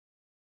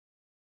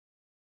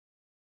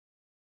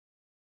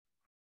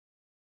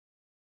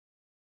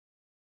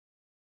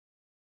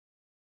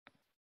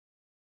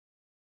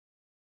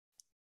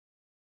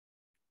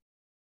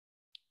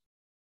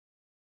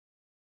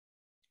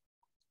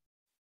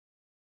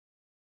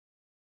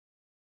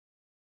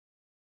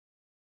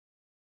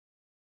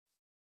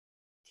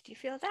Did you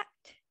feel that?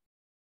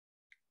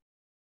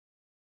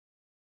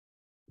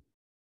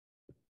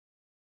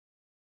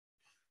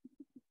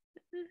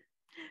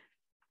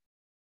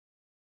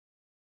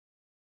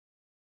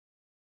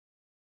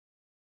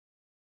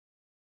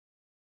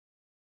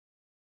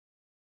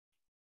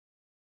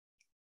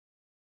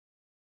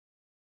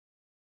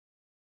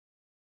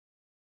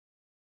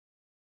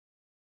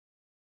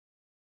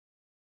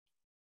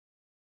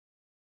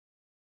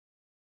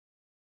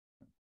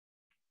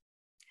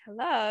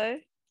 Hello.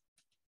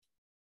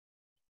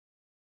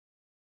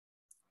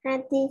 Hi,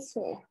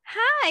 teacher.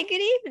 Hi,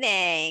 good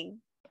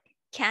evening.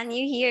 Can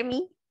you hear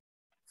me?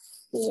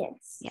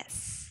 Yes.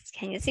 Yes.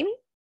 Can you see me?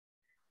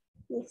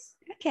 Yes.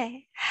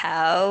 Okay.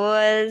 How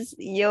was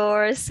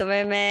your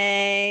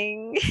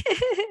swimming?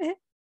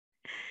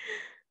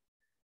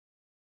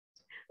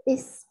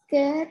 It's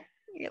good.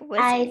 It was...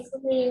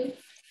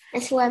 I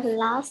swam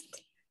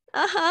last.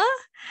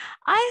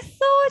 I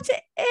thought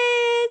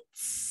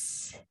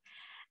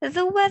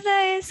the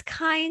weather is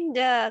kind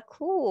of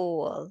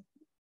cool,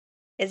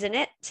 isn't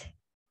it?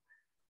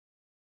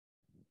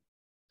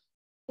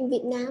 In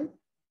Vietnam.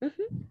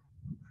 Mm-hmm.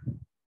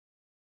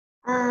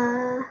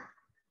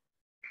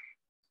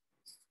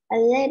 A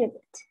little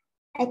bit.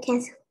 I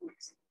can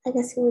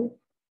swim.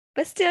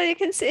 But still you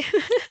can see.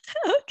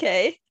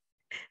 Okay.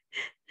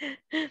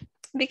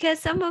 Because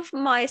some of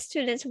my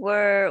students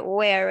were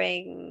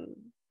wearing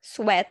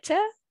sweater.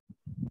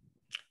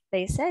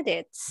 They said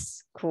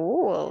it's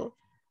cool,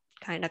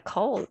 kind of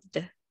cold.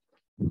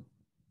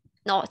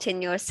 Not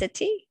in your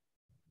city?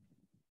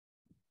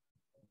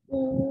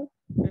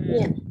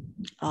 Yeah.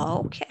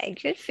 Okay,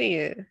 good for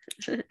you.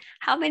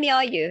 How many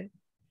are you?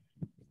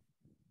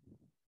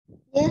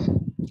 Yeah.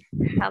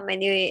 How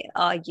many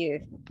are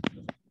you?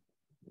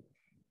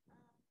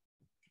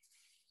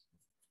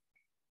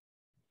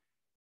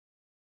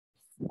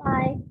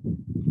 5.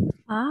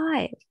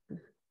 5.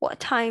 What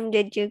time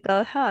did you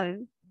go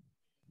home?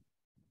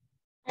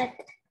 At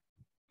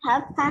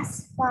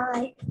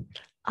 5:30.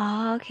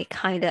 Oh, okay,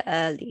 kind of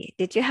early.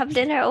 Did you have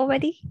dinner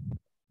already?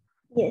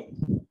 Yes.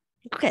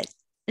 Good.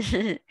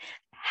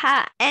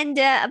 And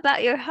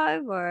about your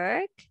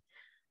homework,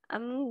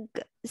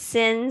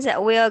 since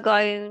we are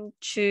going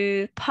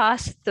to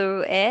pass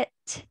through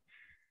it,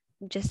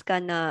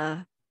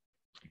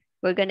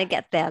 we're gonna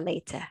get there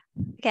later,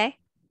 okay?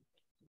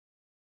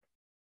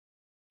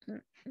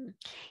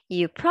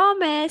 You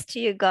promised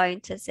you're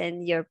going to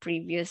send your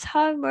previous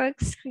homework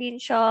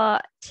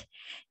screenshot.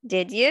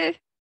 Did you?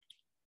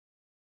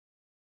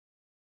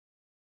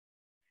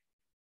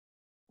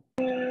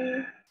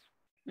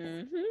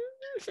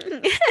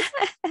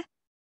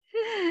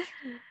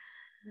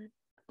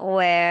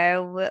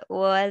 Where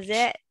was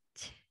it?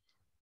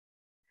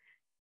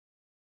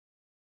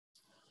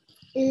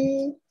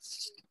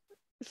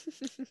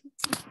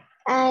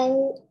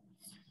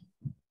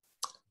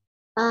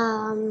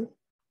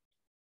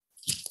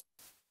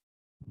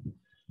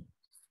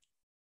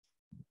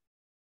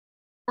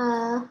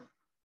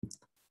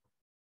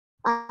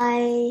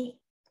 I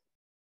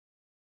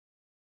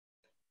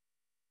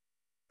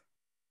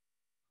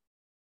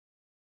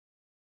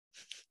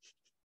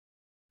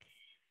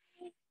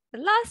The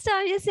last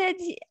time you said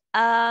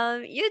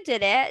you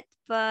did it,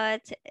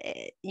 but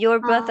your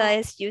brother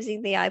is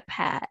using the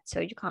iPad, so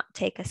you can't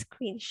take a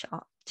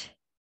screenshot.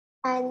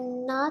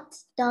 I'm not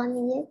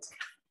done yet.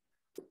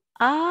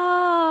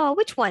 Oh,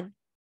 which one?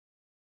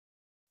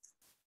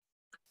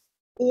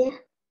 Yeah.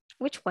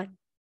 Which one?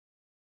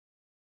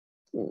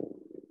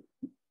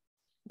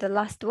 The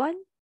last one?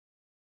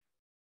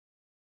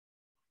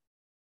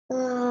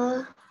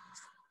 The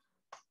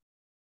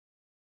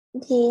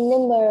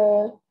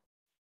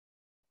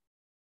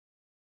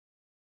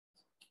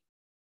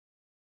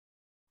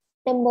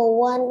number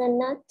 1 are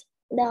not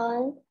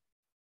done,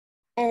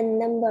 and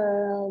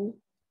number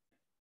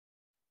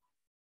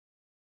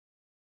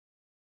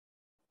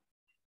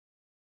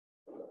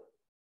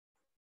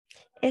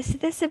Is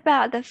this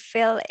about the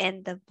fill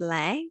in the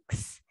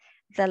blanks?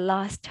 The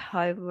last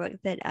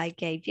homework that I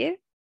gave you?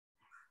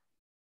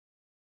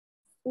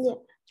 yeah.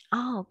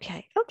 Oh,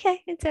 okay.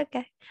 Okay, it's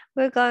okay.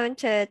 We're going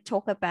to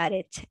talk about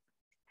it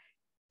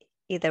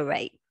either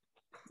way.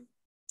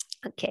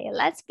 Okay,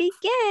 let's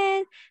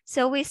begin.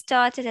 So we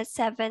started at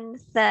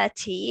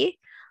 7:30.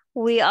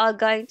 We are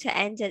going to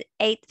end at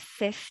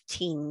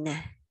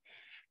 8:15.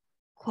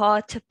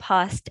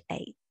 8:15.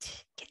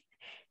 Okay.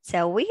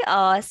 So we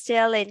are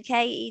still in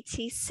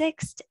KET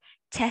 6,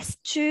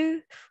 test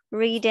 2,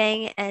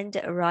 reading and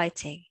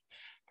writing.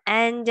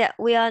 And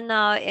we are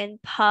now in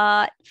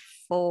part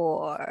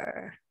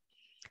 4.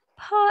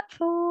 Part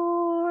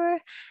 4.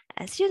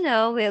 As you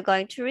know, we are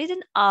going to read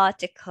an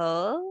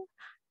article,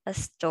 a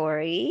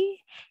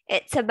story.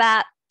 It's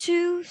about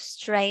 2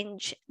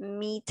 strange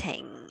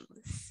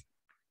meetings.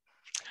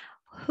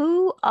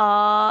 Who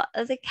are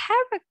the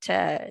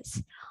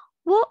characters?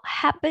 What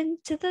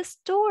happened to the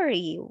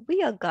story?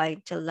 We are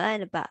going to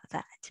learn about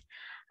that.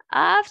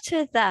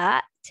 After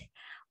that,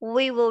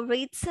 we will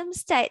read some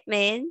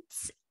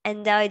statements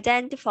and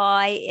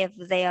identify if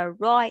they are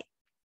right,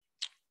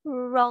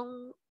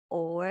 wrong,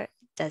 or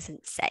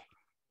doesn't say.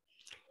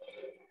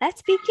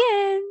 Let's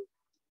begin.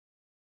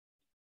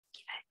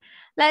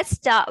 Let's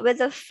start with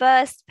the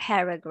first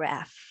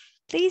paragraph.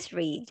 Please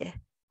read.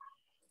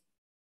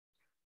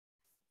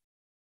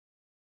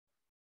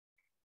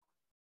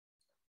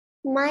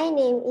 My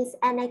name is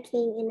Anna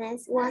King and I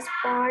was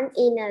born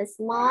in a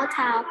small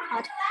town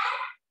called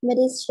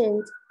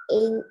Madison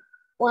in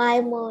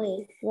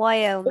Wyoming.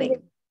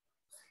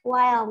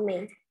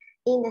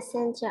 In the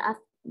center of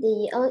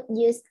the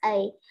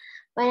USA.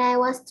 When I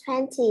was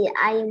 20,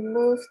 I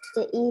moved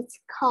to the East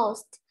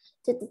Coast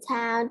to the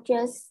town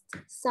just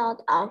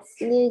south of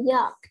New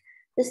York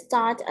to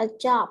start a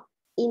job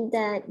in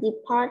the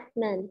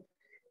department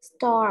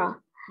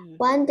store.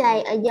 One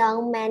day, a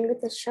young man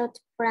with a short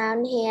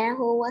brown hair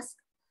who was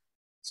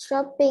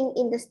shopping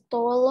in the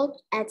store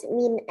looked at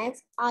me and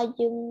asked, "Are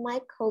you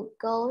Michael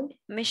Gold?"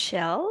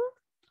 Michelle?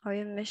 Are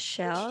you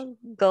Michelle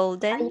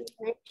Golden?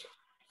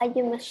 Are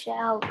you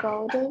Michelle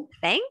Golden?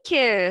 Thank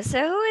you.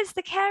 So who is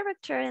the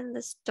character in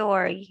the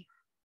story?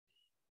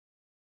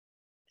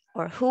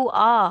 Or who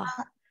are?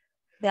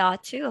 There are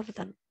two of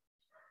them.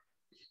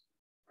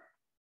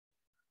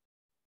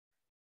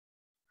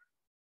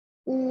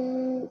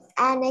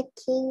 Anna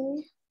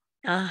King.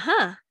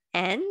 And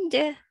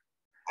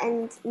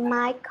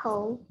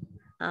Michael.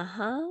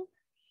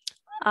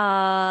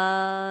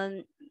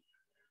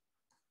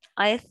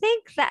 I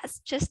think that's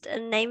just a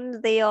name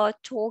they are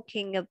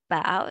talking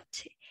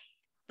about,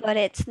 but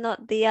it's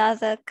not the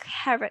other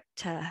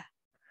character.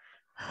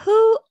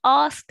 Who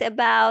asked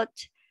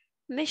about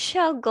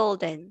Michelle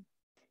Golden?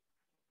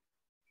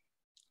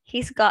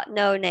 He's got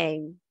no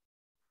name.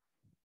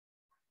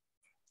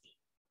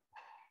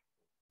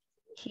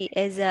 He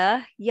is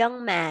a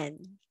young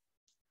man.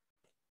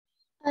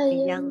 A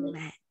young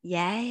man.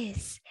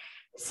 Yes.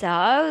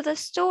 So the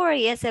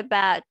story is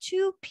about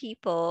two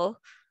people.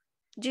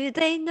 Do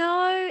they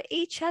know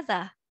each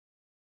other?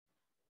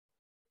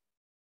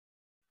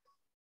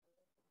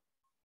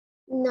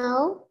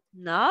 No.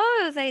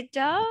 No, they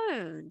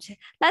don't.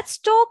 Let's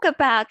talk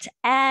about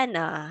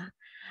Anna.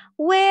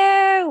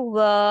 Where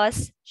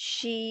was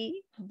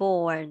she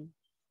born?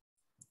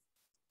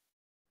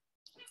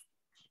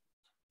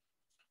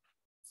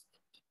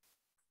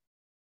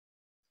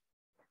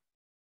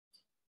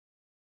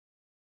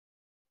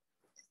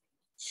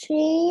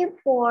 She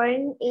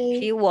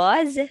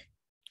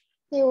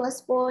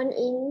was born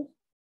in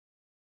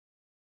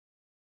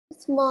a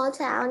small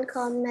town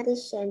called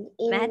Madison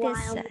in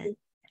Wyoming.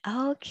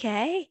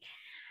 Okay.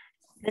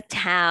 The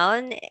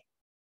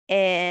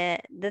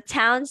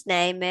town's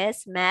name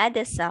is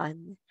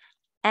Madison.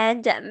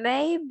 And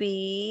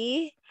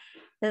maybe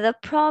the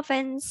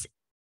province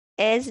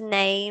is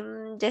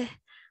named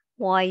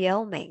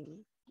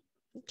Wyoming.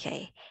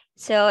 Okay.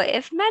 So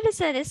if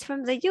Madison is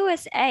from the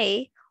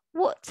USA,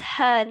 what's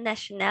her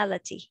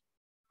nationality?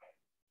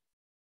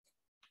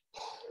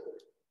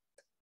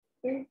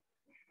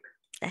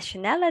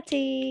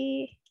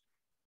 Nationality.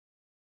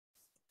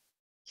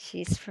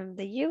 She's from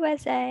the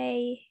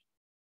USA.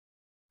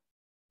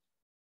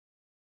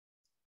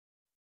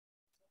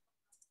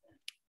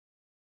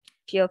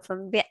 If you're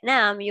from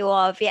Vietnam, you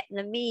are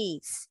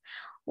Vietnamese.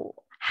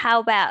 How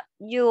about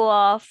you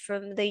are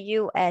from the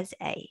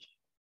USA?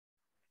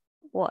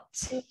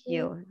 What's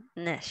your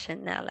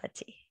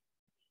nationality?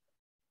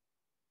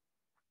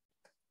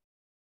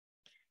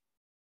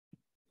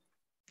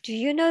 Do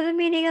you know the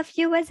meaning of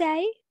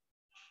USA?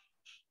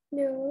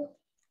 No.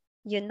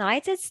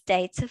 United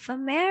States of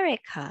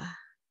America.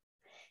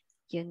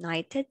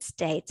 United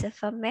States of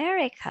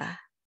America.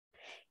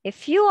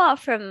 If you are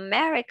from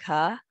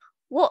America,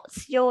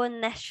 what's your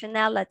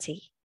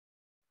nationality?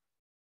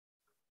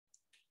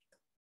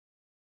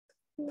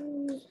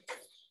 The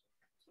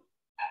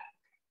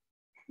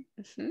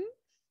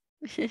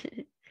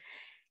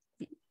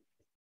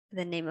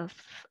name of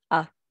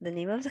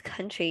the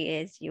country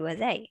is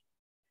USA.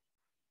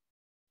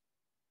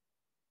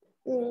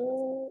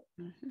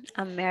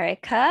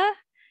 America.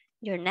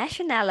 Your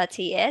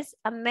nationality is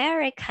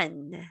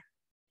American.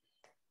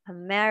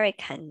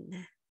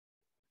 American.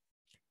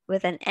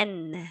 With an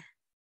N.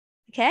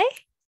 Okay?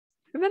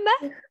 Remember?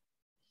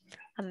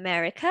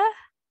 America,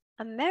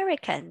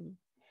 American.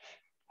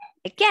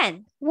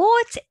 Again,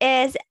 what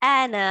is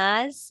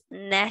Anna's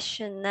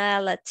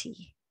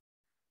nationality?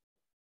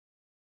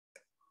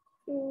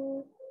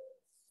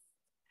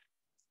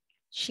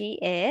 She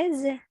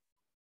is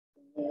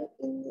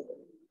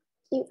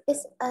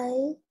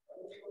USA.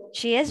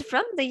 She is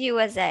from the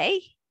USA.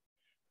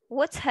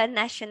 What's her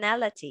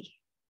nationality?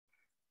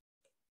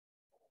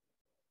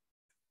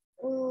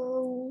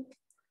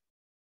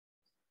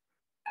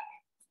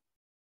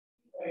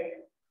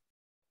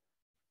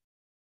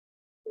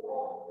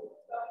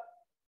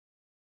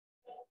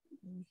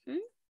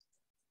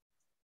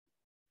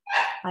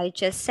 I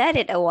just said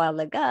it a while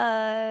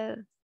ago.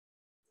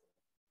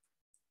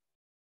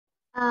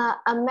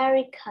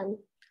 American.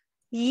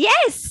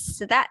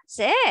 Yes, that's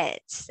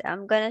it.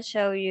 I'm gonna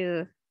show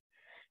you.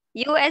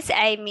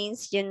 USA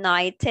means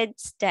United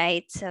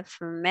States of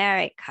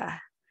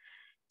America.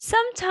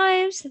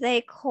 Sometimes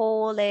they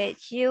call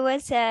it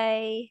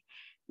USA.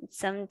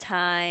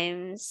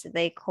 Sometimes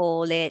they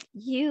call it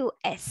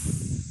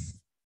US.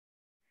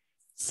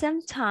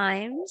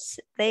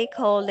 Sometimes they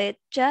call it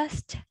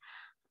just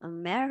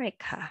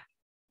America.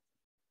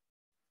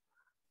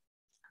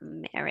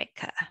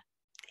 America.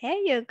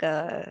 There you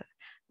go.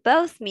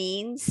 Both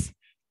means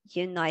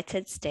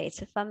United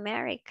States of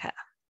America.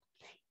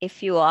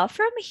 If you are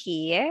from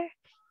here,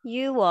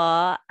 you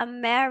are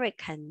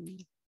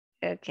American.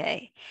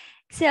 Okay.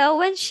 So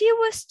when she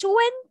was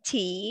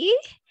 20,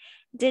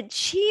 did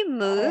she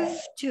move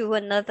to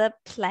another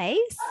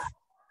place?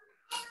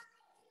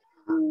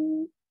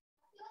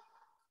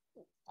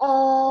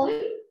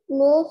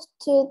 Moved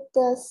to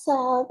the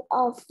south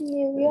of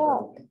New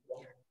York.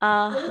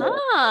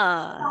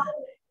 Uh-huh.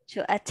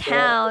 To a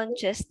town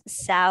just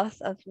south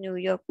of New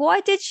York.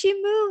 Why did she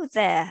move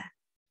there?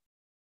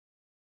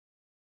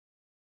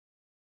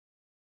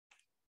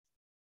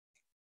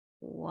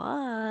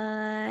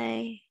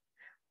 Why?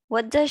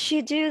 What does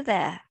she do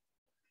there?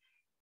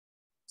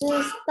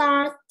 To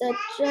start the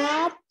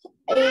job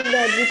in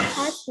the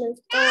department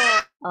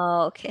store.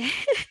 Oh, okay.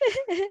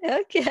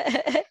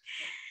 Okay.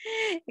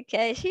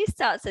 Okay, she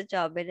starts a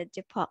job in a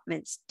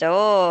department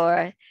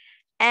store.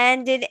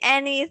 And did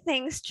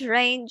anything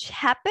strange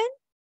happen?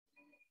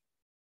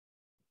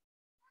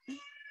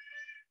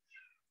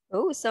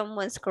 Oh,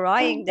 someone's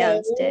crying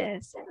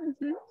downstairs.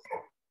 Mhm.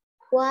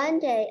 One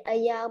day, a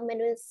young man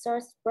with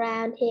short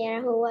brown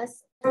hair who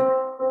was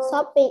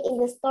shopping in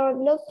the store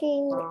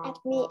looking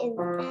at me and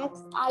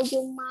asked, "Are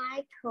you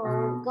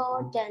Michael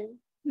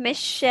Gordon?"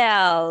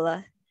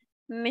 Michelle.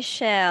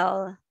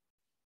 Michelle.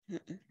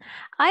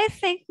 I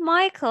think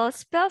Michael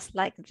spells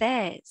like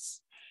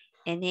this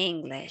in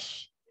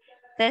English.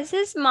 This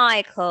is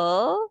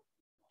Michael.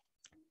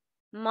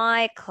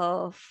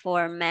 Michael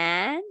for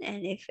man,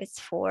 and if it's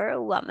for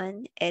a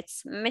woman,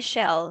 it's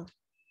Michelle.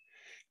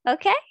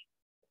 Okay?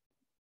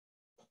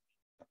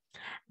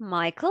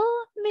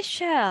 Michael,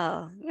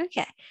 Michelle.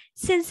 Okay.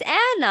 Since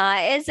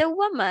Anna is a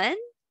woman,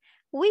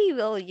 we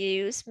will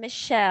use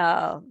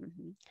Michelle.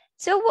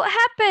 So what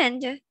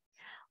happened?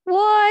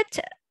 What?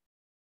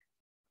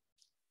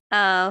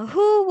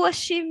 Who was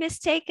she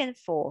mistaken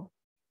for?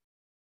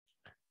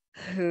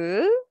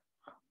 Who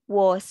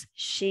was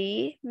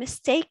she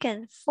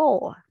mistaken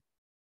for?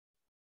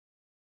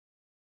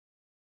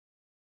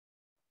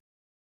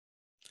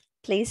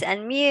 Please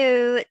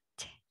unmute.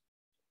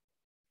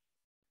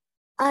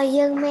 A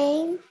young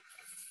man.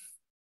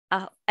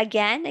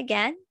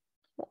 Again.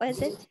 What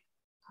was it?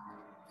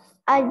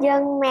 A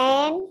young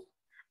man.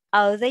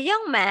 Oh, the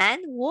young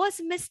man was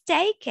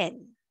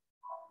mistaken.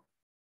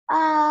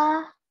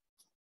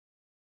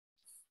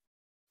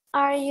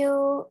 Are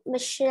you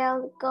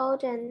Michelle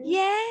Gordon?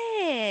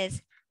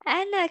 Yes,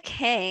 Anna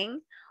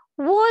King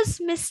was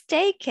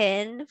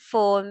mistaken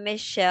for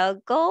Michelle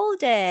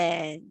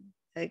Golden.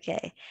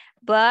 Okay,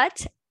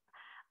 but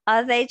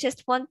are they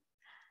just one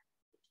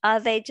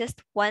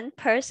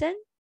person?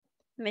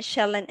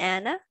 Michelle and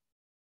Anna?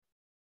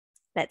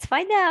 Let's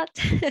find out.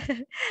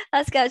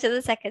 Let's go to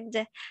the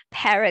second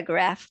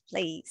paragraph,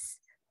 please.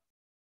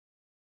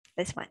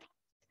 This one.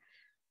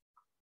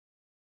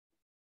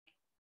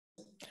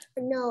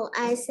 No,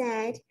 I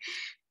said,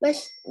 but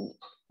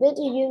what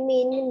do you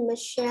mean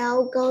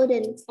Michelle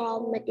Golden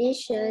from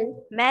Madison?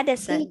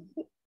 Madison.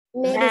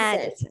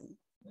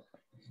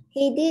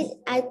 He did.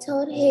 I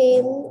told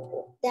him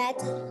that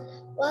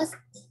was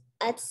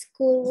at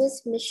school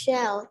with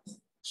Michelle.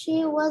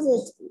 She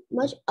wasn't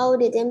much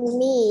older than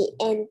me,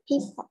 and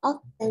people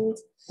often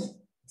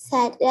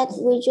said that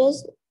we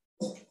just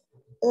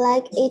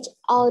like each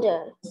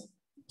other.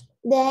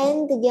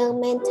 Then the young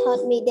man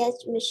told me that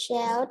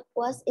Michelle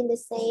was in the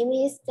same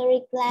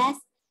history class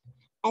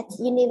at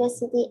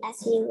university as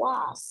he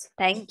was.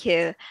 Thank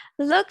you.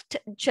 Looked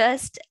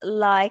just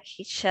like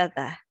each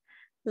other.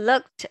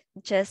 Looked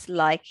just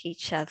like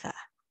each other.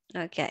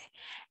 Okay.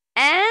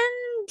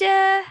 And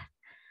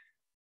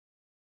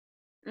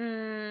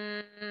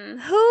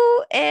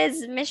who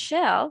is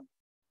Michelle?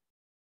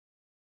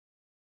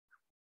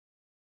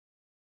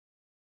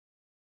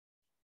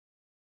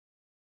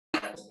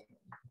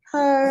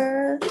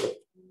 Her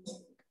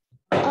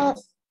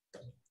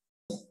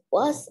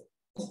was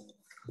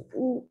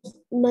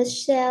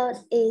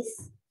Michelle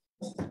is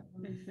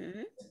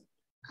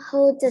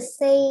who the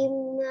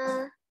same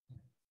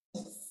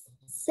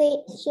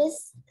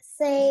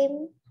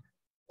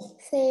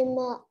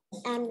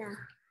Anna.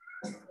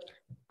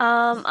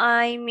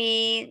 I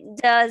mean,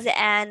 does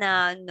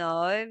Anna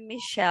know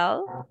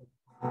Michelle?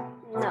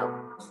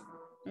 No.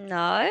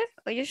 No?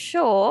 Are you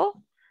sure?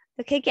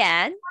 Look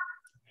again.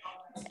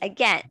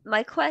 Again,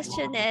 my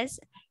question is,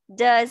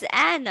 does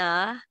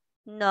Anna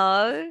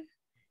know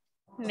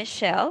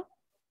Michelle?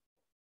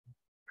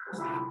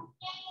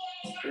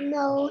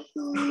 No,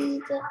 she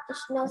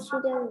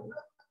doesn't.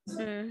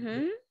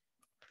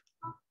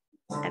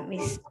 Let me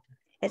see.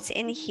 It's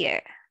in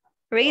here.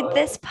 Read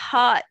this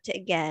part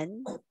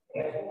again.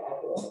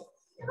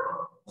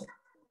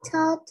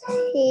 Taught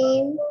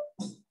him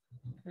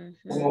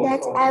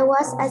that I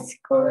was at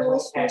school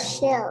with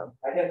Michelle.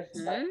 And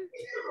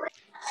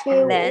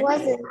then?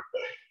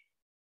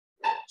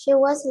 She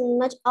wasn't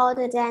much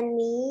older than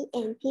me,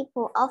 and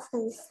people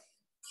often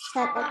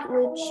said that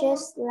we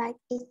just like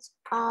each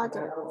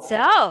other.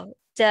 So,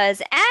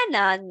 does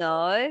Anna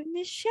know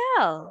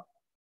Michelle?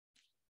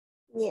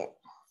 Yeah.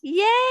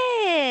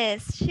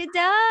 Yes, she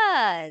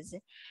does.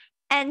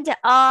 And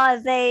are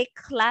they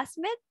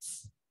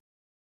classmates?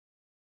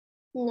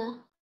 No.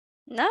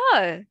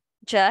 No,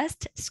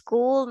 just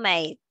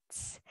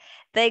schoolmates.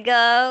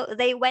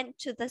 They went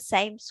to the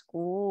same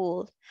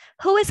school.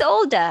 Who is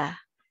older,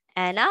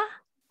 Anna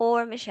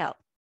or Michelle?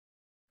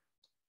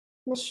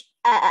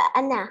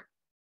 Anna.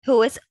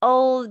 Who is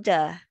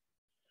older?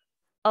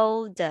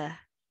 Older.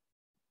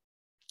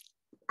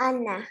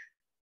 Anna.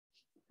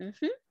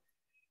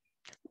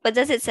 What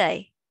does it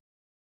say?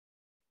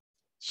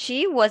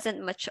 She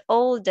wasn't much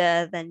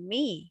older than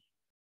me.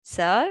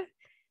 So,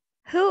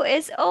 who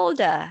is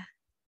older?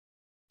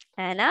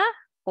 Anna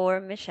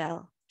or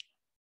Michelle?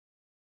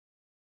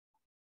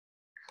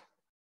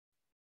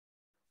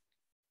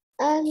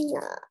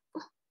 Anna.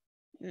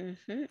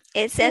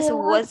 It says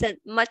wasn't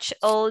much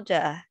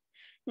older,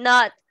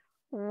 not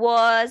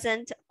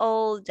wasn't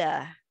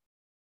older.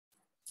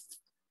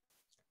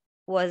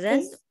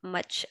 Wasn't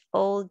much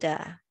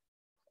older.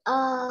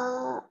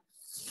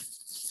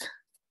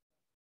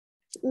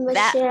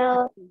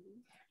 Michelle.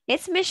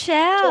 It's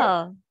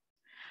Michelle.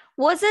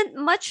 Wasn't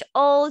much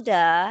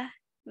older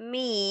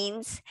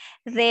means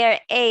their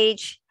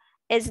age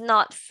is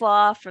not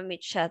far from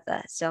each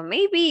other. So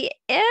maybe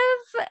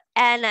if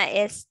Anna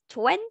is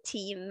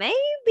 20, maybe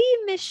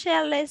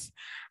Michelle is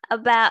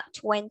about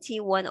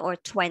 21 or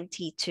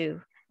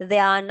 22. They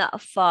are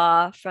not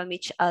far from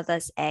each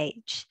other's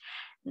age.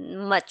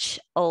 Much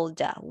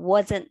older,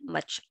 wasn't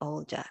much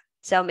older.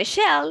 So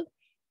Michelle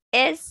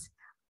is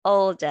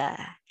older.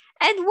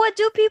 And what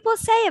do people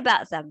say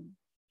about them?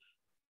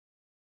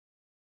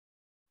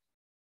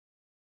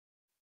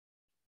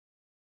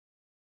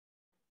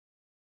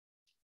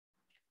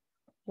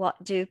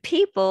 What do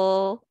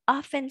people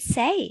often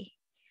say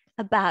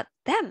about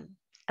them,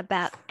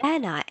 about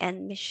Anna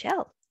and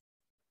Michelle?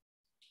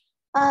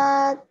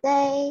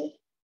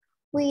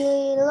 We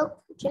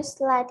look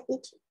just like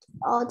each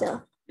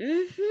other.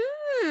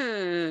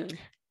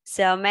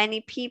 So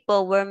many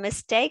people were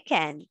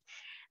mistaken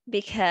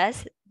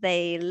because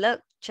they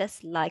look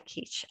just like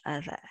each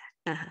other.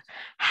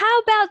 How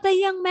about the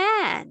young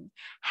man?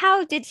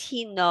 How did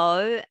he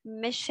know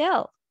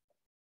Michelle?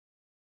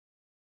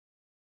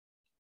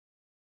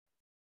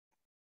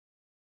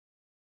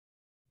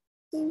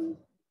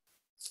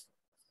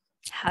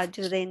 How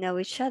do they know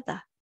each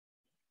other?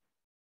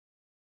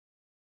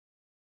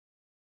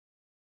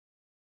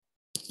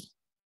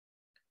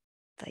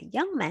 The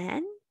young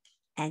man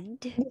and...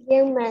 The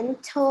young man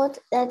thought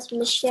that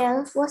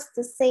Michelle was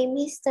the same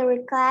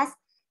history class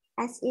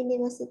as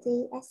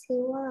university as he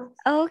was.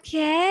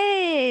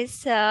 Okay,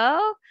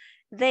 so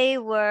they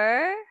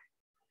were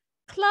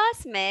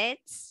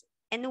classmates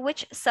in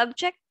which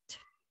subject?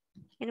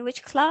 In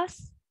which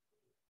class?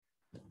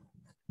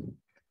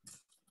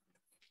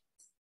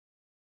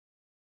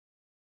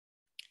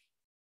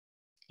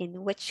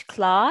 In which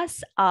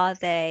class are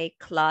they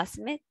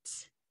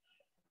classmates?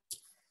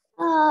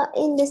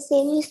 In the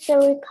same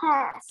history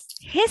class.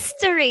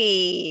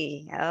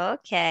 History.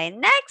 Okay,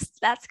 next,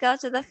 let's go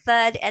to the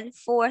third and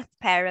fourth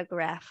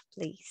paragraph,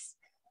 please.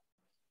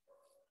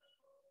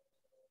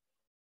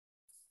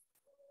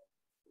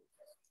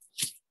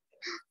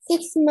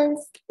 Six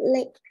months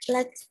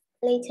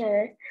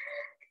later,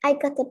 I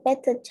got a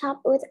better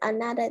job with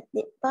another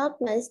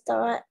department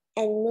store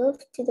and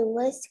moved to the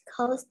West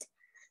Coast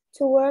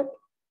to work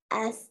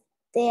as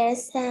their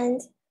San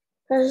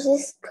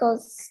Francisco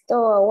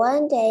store.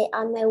 One day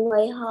on my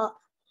way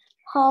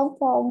home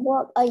from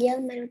work, a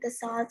young man with a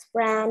short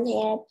brown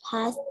hair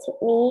passed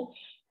me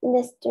in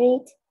the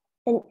street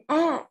and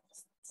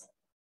asked,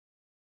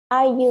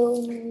 "Are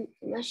you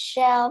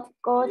Michelle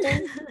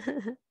Gordon?"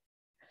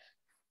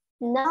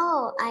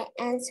 "No," I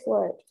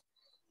answered.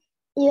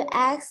 "You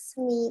asked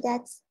me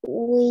that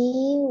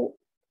when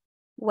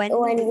we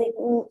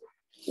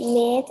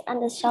met on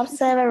the shop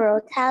several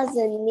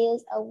thousand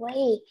miles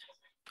away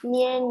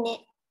near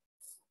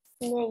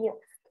you."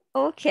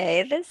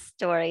 Okay, this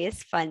story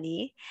is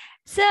funny.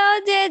 So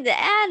did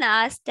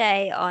Anna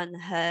stay on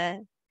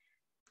her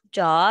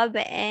job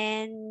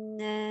in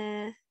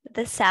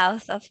the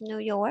south of New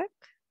York?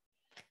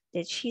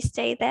 Did she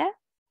stay there?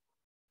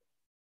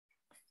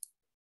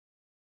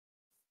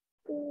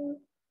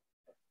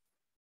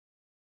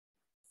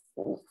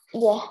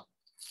 Yeah.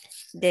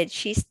 Did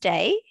she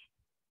stay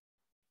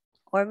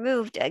or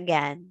moved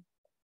again?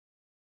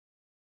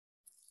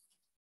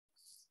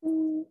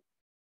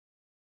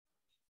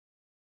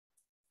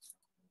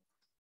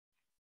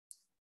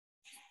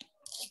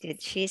 Did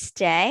she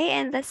stay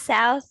in the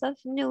south of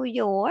New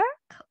York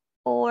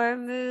or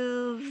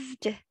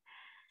moved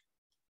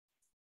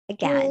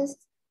again?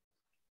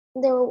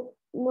 They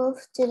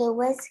moved to the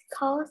West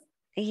Coast.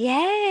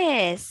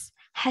 Yes.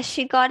 Has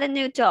she got a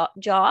new job?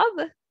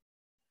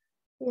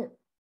 Yeah.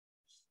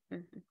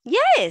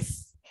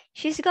 Yes,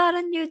 she's got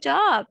a new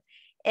job.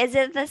 Is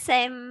it the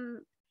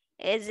same?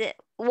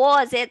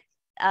 Was it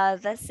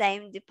the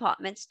same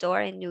department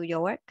store in New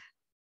York?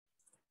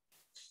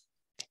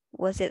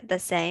 Was it the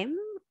same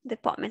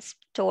department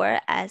store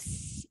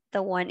as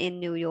the one in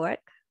New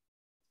York?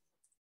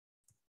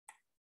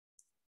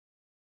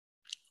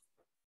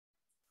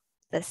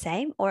 The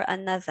same or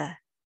another?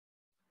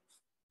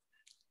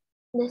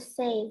 The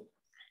same.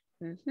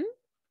 Is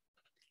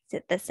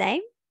it the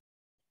same?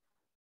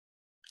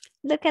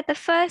 Look at the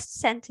first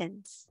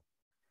sentence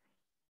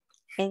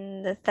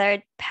in the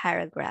third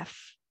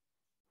paragraph.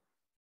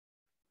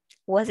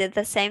 Was it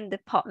the same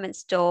department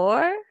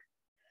store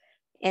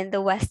in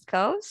the West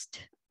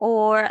Coast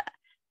or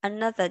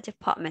another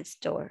department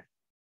store?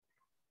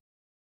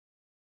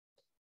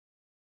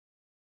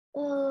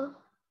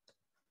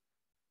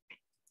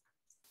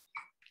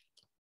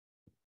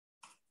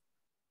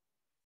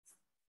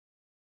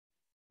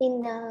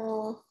 In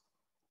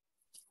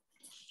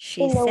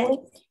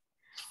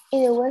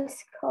the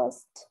West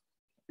Coast.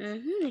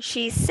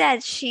 She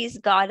said she's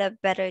got a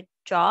better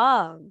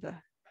job.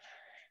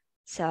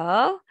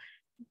 So,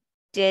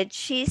 did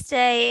she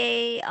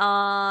stay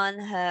on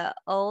her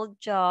old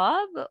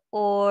job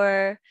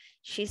or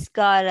she's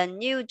got a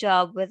new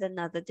job with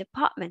another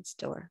department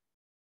store?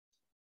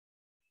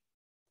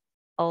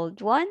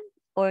 Old one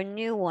or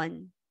new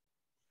one?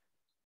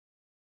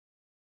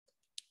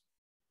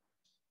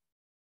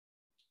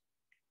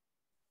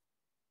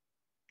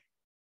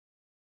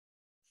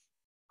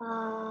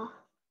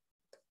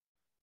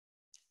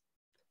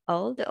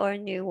 Old or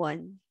new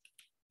one?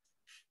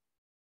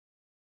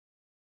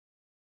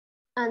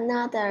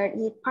 Another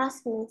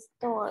department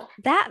store.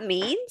 That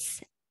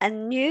means a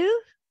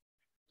new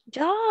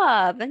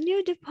job, a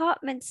new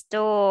department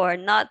store,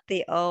 not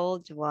the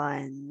old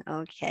one.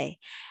 Okay.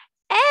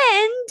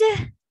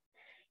 And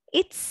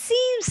it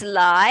seems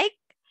like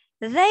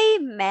they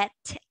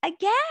met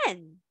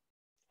again,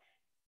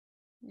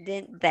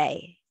 didn't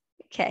they?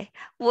 Okay.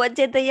 What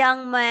did the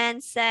young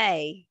man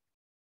say?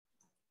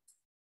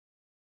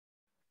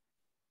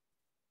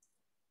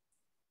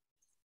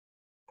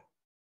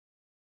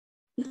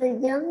 The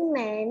young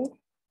man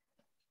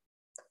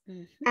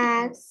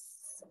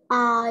asks,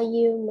 "Are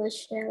you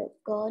Michelle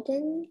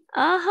Gordon?"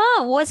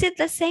 Was it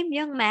the same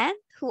young man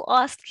who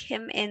asked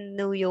him in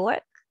New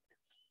York?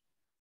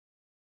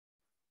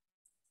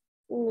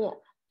 Yeah.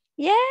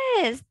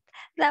 Yes,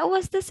 that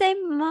was the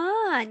same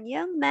man,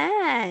 young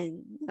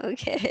man.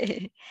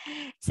 Okay.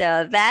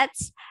 So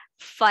that's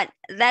fun.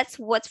 That's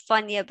what's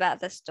funny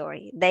about the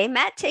story. They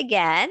met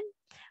again,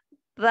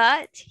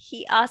 but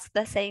he asked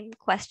the same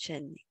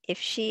question if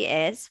she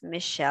is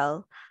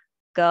Michelle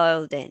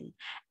Golden.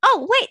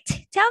 Oh,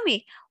 wait, tell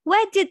me,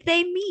 where did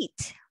they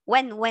meet?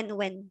 When? Where?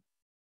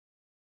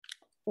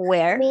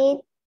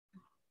 Meet.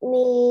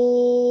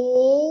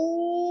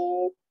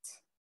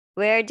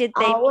 Where did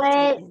they meet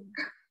again?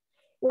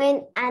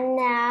 When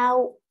Anna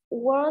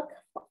work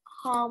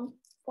home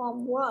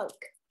from work.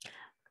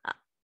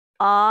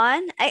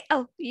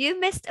 You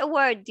missed a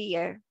word,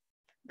 dear.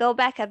 Go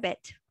back a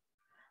bit.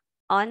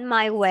 On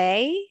my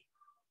way.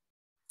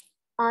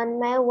 On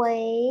my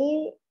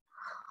way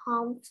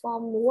home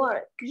from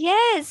work.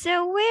 Yes,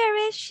 so where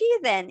is she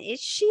then? Is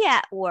she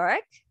at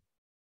work?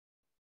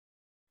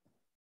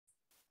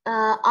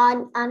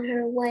 On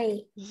her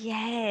way.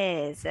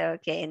 Yes,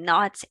 okay,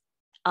 not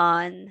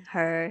on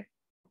her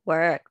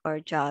work or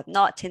job,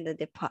 not in the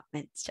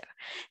department store.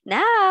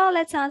 Now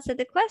let's answer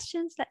the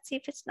questions. Let's see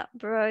if it's not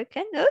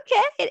broken.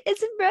 Okay, it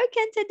isn't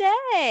broken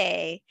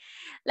today.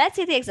 Let's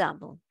see the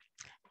example.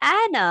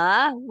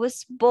 Anna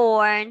was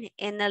born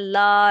in a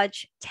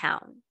large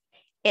town.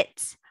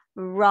 It's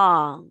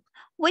wrong.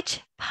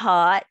 Which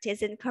part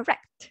is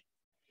incorrect?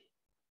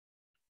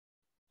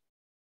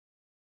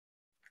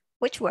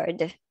 Which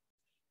word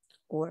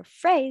or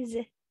phrase?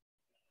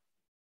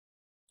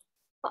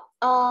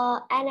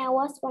 Anna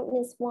was born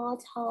in a small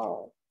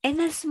town. In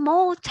a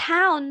small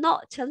town,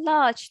 not a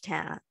large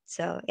town.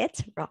 So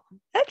it's wrong.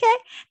 Okay,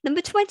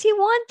 number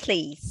 21,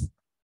 please.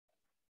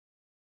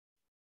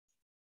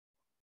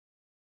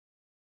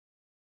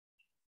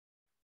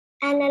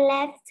 Anna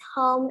left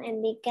home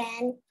and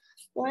began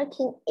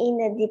working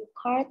in a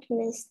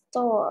department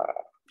store.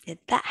 Did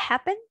that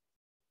happen?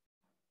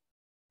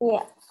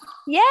 Yeah.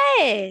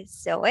 Yes,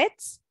 so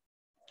it's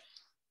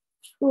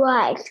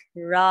right.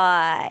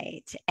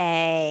 Right,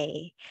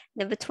 A.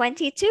 Number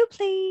 22,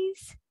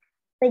 please.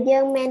 The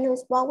young man who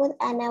spoke with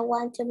Anna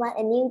wanted to buy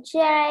a new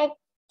jacket.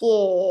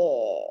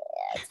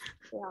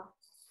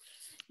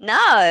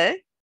 No.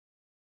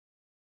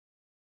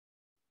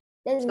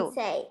 Doesn't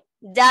say.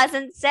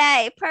 Doesn't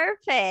say.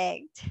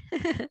 Perfect.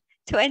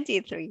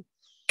 23.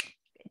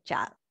 Good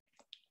job.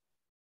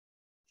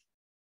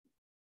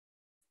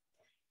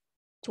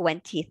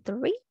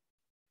 23.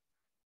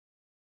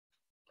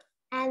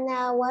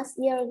 Anna was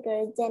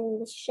younger than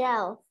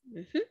Michelle.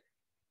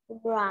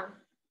 Wrong.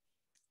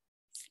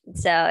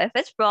 So if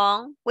it's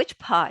wrong, which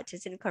part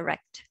is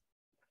incorrect?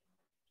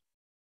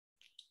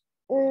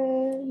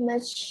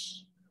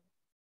 much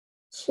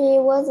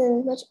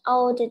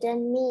older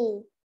than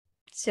me.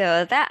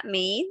 So that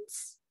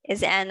means,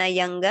 is Anna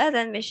younger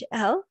than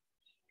Michelle?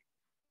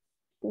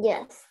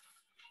 Yes.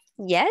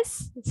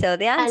 Yes. So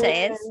the answer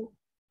is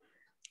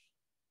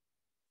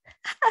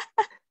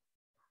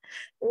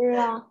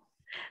wrong.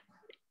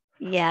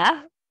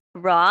 yeah,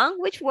 wrong.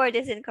 Which word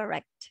is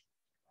incorrect?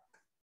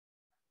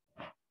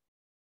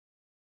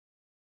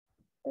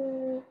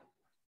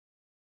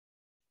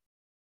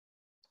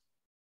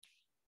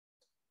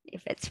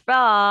 If it's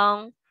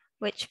wrong,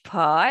 which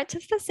part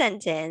of the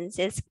sentence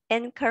is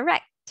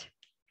incorrect?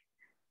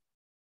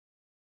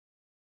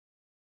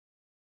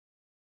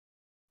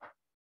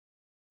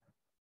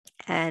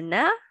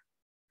 Anna,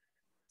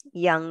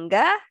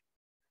 younger,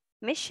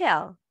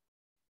 Michelle.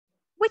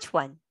 Which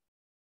one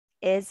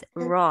is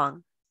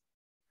wrong?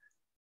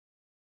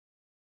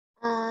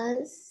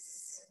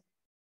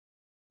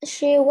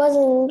 She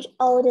wasn't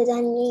older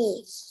than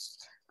me.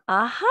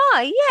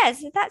 Aha,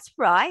 yes, that's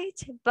right.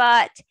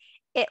 But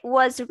it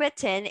was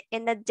written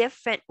in a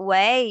different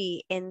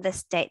way in the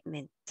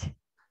statement.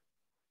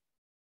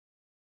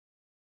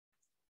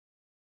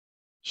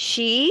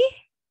 She,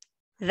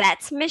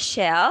 that's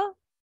Michelle,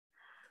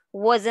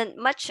 wasn't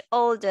much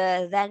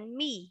older than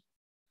me,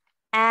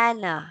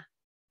 Anna.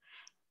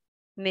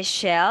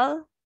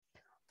 Michelle,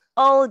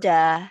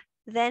 older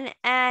than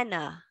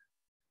Anna.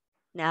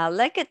 Now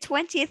look at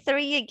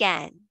 23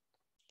 again.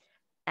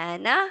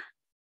 Anna,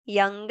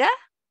 younger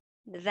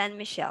than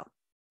Michelle.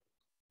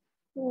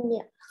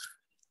 Yeah.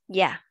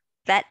 Yeah,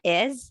 that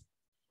is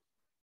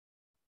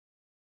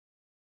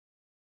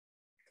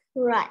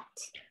right.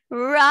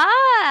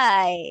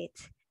 Right,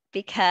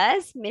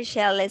 because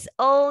Michelle is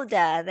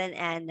older than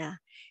Anna.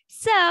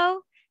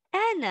 So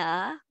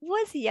Anna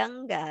was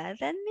younger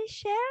than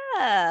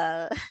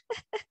Michelle.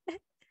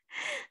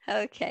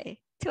 Okay,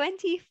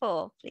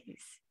 24,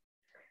 please.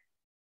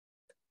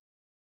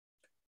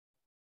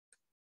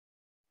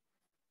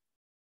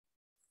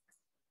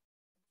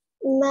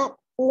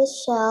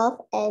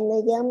 Michelle and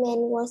the young man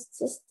was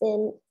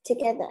assistant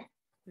together.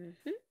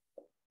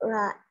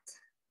 Right.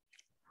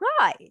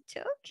 Right,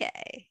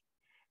 okay.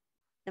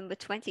 Number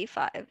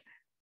 25.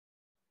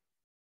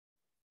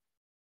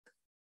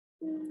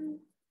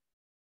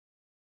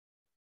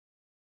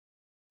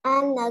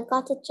 Anna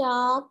got a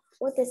job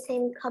with the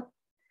same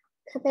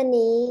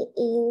company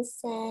in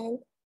San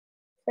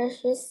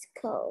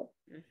Francisco.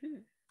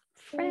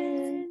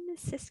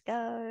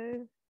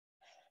 Francisco.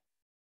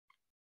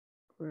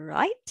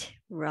 Right,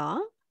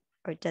 wrong,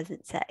 or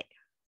doesn't say?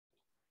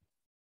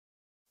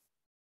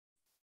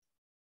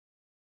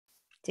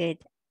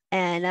 Did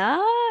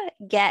Anna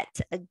get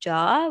a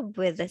job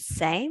with the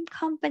same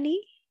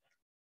company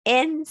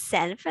in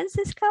San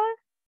Francisco?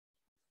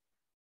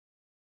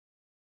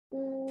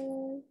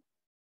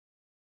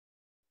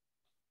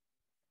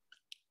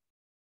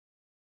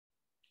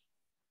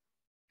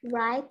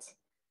 Right.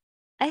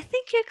 I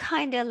think you're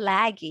kind of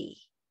laggy.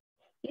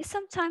 You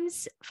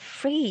sometimes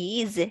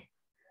freeze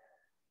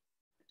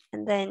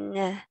and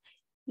then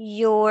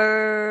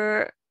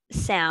your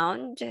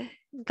sound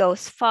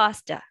goes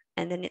faster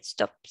and then it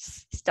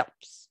stops.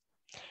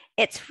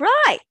 It's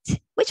right.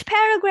 Which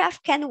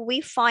paragraph can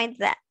we find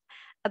that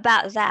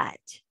about that?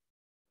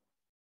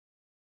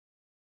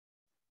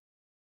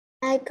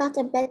 I got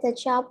a better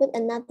job with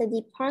another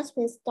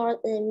department store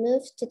and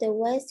moved to the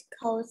West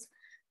Coast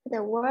for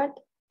the work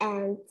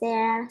and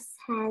their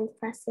San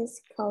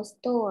Francisco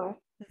store.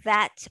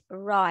 That's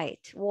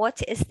right.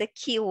 What is the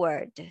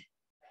keyword?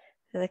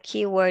 The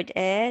keyword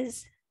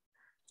is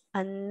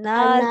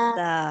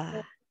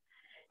another.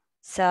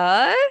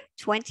 So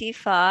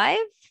 25.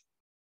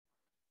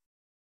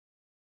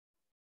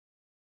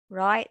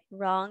 Right,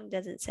 wrong,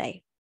 doesn't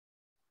say.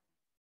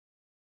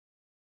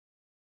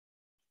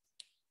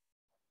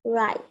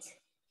 Right.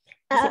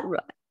 Is it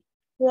right?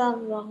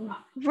 Wrong.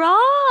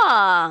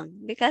 Wrong,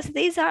 because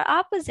these are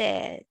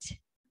opposite.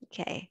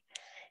 Okay,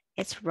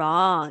 it's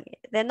wrong.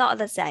 They're not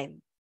the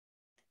same.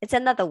 It's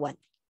another one.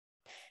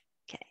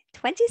 Okay,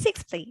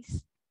 26,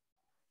 please.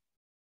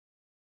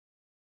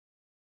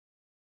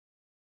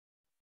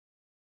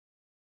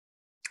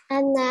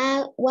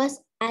 Anna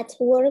was at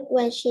work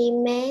when she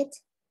met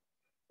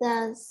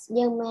the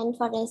young man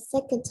for the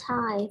second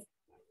time.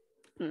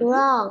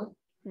 Wrong.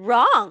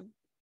 Wrong.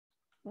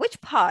 Which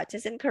part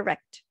is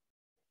incorrect?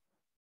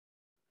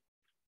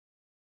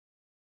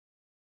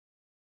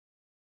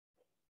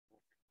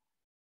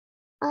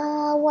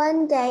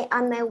 One day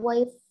on my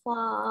way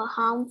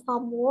home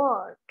from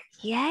work.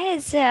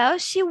 Yes, so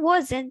she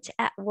wasn't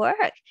at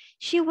work.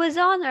 She was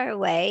on her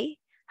way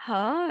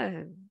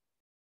home.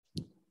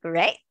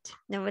 Great.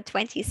 Number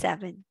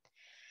 27.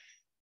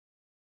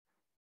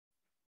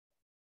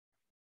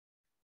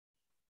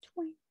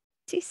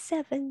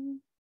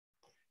 27.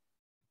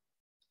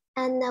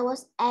 Anna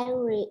was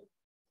angry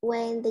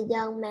when the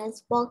young man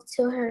spoke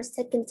to her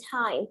second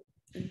time.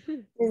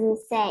 Doesn't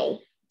say.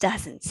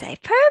 Doesn't say.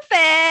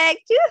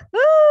 Perfect.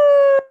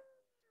 Yoo-hoo!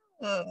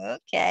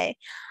 Okay.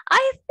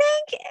 I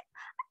think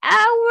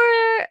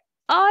our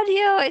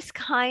audio is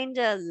kind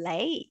of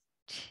late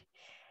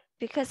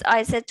because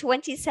I said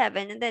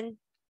 27 and then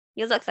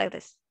you look like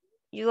this.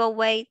 You are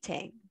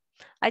waiting.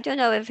 I don't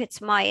know if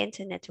it's my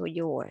internet or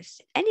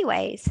yours.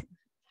 Anyways,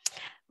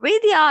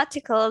 read the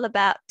article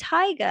about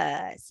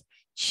tigers.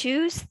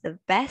 Choose the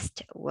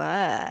best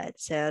word.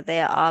 So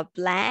there are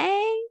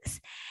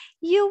blanks.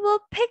 You will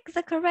pick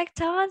the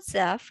correct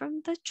answer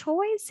from the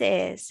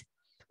choices.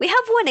 We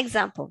have one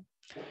example.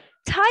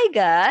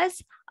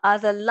 Tigers are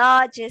the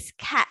largest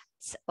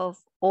cats of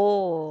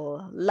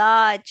all.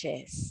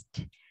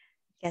 Largest.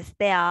 Because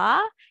there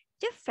are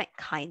different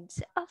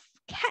kinds of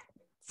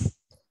cats.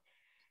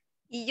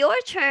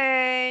 Your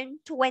turn,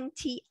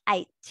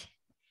 28.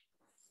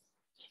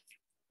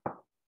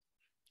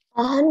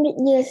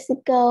 100 years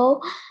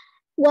ago,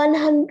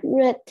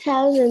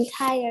 100,000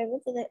 tigers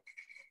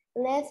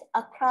lived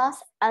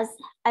across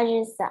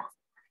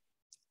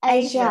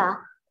Asia.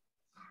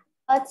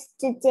 But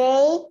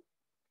today,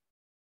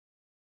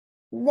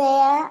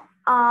 there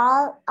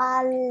are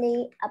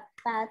only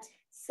about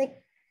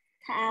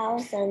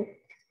 6,000,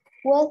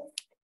 with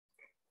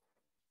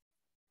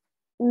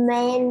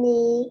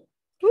many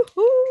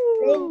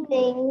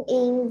living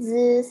in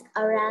zoos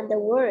around the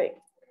world.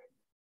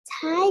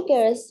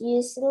 Tigers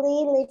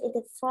usually live in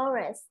the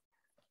forest,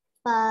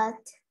 but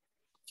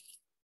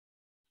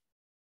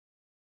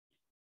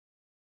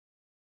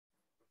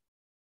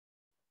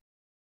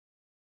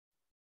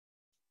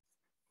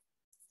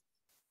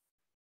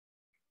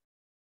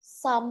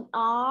some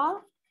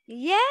are.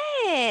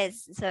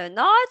 Yes. So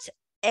not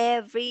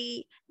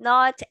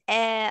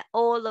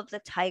all of the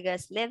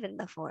tigers live in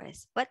the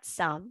forest, but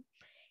some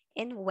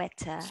in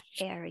wetter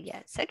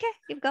areas. Okay,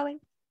 keep going.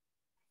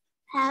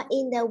 How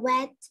in the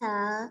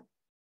wetter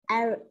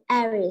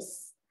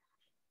areas,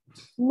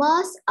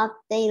 most of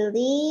them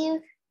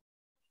live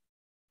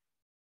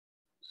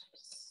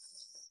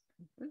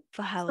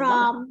For how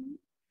long? from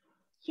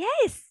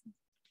Yes.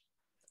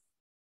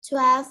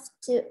 12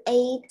 to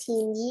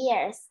 18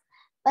 years.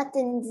 But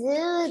in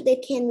zoo, they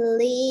can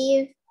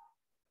live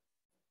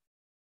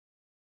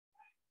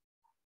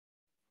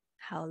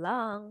How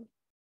long?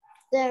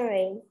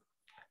 during.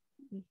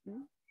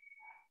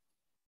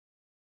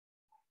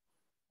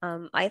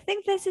 I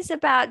think this is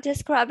about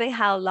describing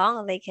how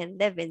long they can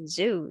live in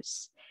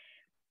zoos.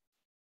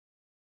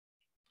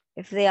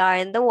 If they are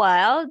in the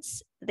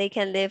wilds, they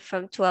can live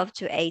from 12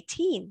 to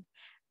 18.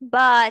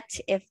 But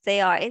if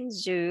they are in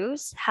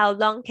zoos, how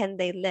long can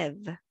they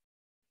live?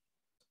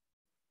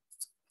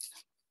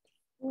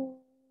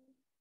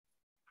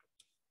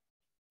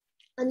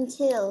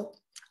 Until.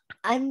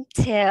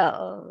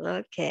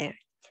 Okay.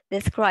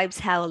 Describes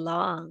how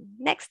long.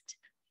 Next.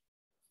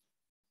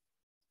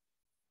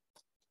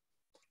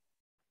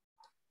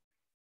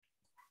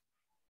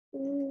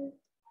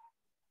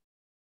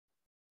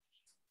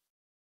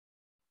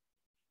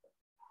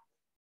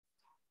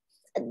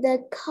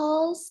 The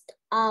cost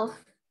of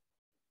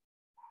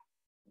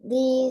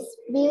these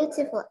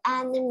beautiful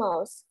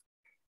animals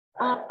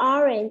are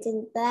orange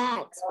and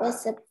black, but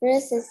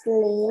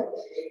precisely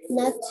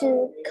not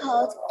two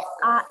coats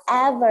are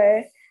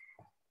ever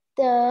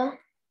the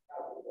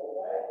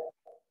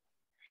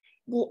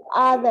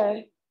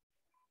other.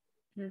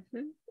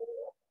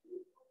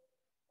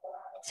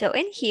 So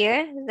in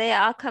here, they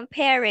are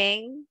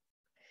comparing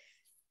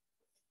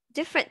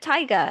different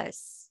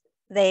tigers.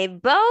 They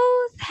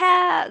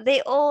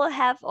all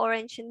have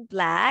orange and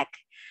black,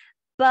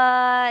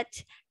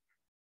 but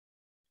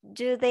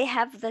do they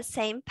have the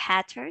same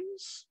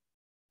patterns?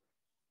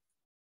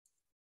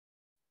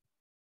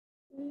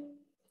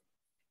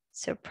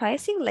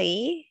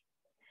 Surprisingly,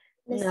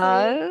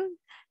 no.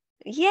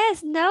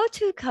 Yes, no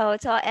two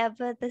coats are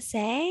ever the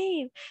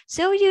same.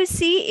 So you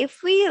see,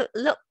 if we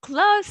look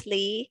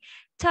closely,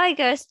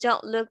 tigers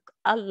don't look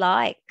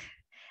alike.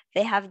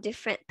 They have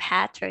different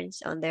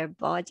patterns on their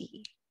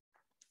body.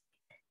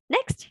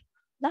 Next,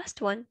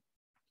 last one.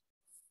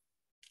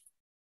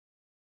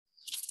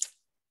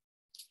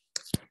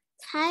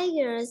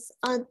 Tigers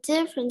are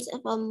different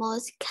from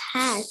most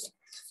cats,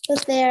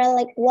 but they are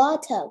like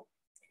water.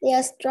 They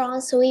are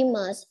strong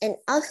swimmers and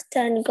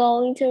often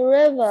go into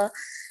river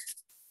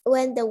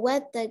when the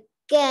weather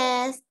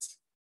gets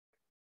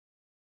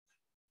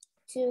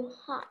too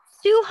hot.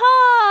 Too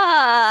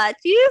hot!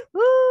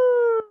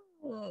 Yoo-hoo!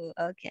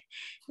 Okay,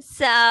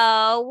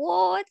 so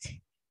what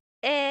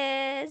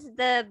is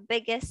the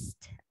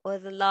biggest or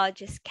the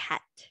largest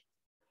cat?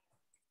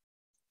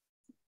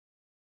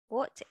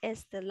 What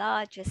is the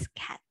largest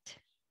cat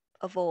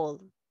of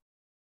all?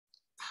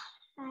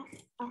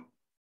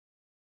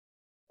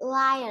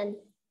 Lion.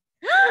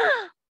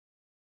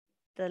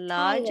 The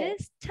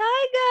largest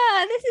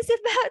tiger. This is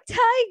about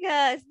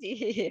tigers,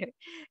 dear.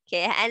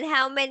 Okay, and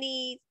how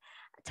many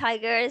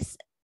tigers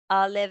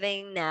are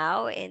living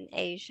now in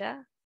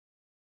Asia?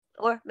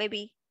 Or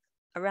maybe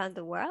around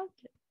the world?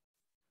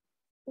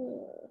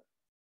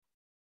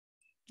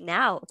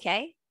 Now,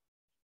 okay?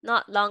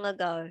 Not long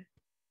ago.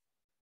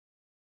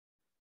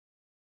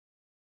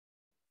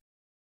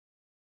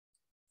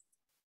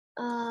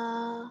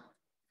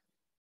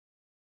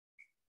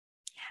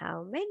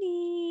 How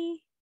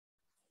many?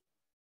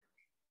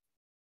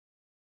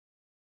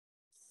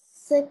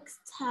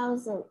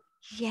 6,000.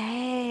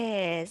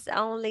 Yes,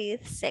 only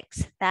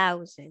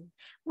 6,000.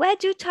 Where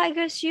do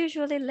tigers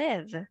usually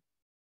live?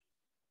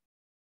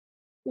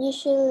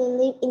 Usually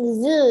live in the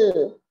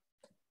zoo.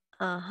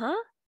 Uh-huh.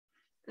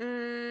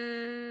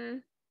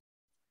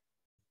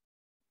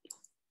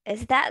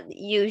 Is that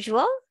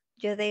usual?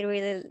 Do they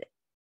really,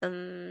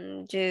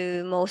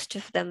 do most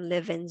of them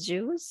live in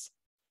zoos?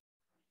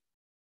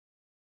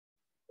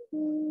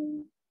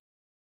 Mm,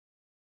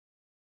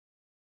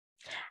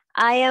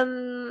 I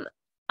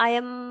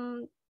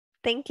am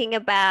thinking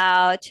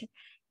about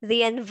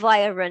the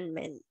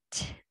environment,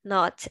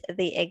 not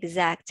the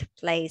exact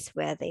place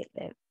where they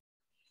live.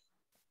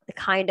 The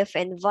kind of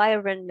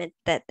environment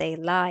that they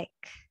like.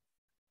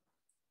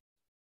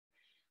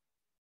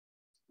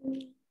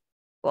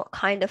 What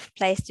kind of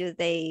place do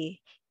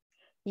they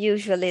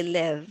usually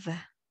live?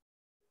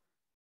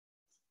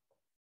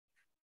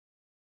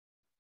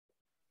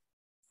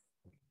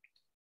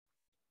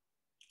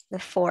 The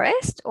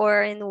forest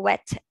or in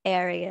wet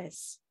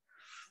areas?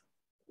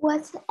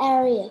 What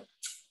area?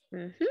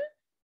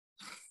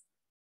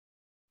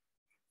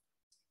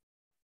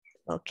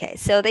 Okay,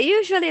 so they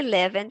usually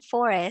live in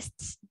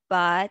forests,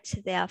 but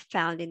they are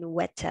found in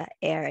wetter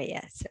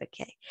areas.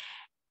 Okay.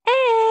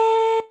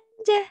 And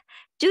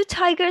do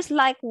tigers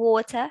like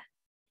water?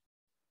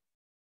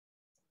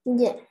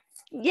 Yeah.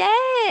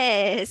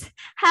 Yes.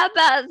 How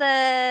about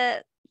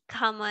the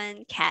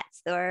common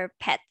cats or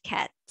pet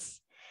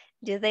cats?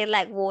 Do they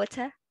like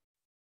water?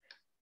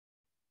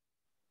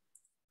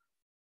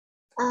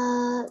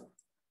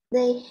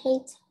 They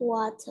hate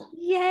water.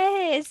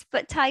 Yes,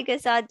 but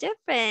tigers are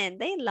different.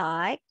 They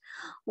like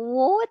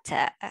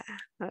water.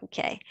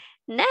 Okay.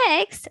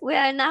 Next, we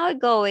are now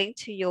going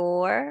to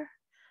your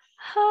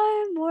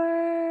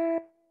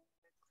homework.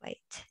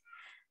 Wait.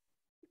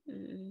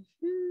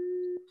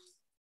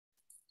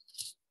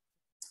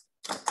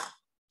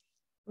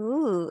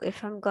 Ooh,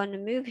 if I'm going to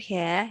move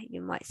here,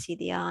 you might see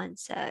the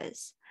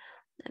answers.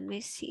 Let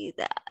me see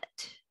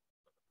that.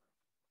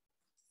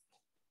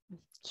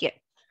 Here.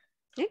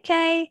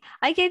 Okay,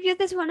 I gave you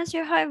this one as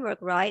your homework,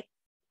 right?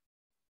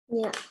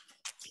 Yeah.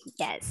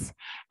 Yes.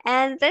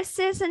 And this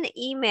is an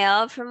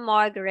email from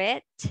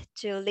Margaret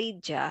to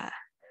Lydia.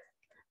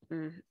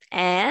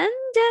 And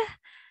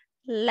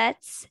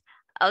let's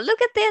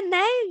look at their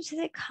names.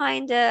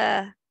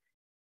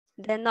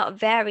 They're not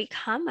very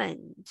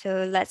common.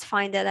 So let's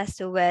find out as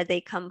to where they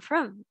come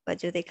from. Where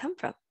do they come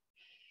from?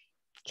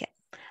 Okay.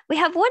 We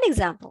have one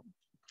example.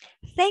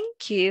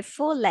 Thank you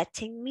for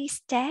letting me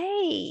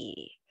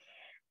stay.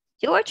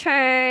 Your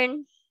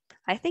turn.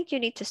 I think you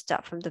need to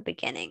start from the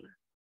beginning.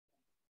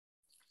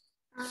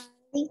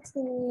 Let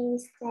me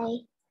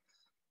say,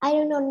 I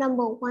don't know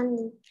number 1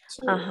 and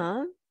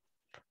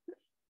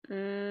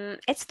 2.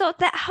 It's not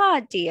that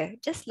hard, dear.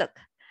 Just look.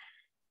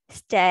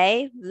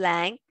 Stay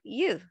blank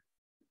you.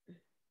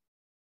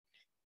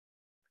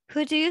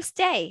 Who do you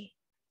stay?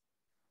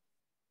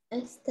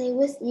 I stay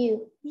with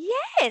you.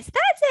 Yes,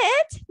 that's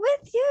it.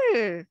 With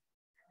you.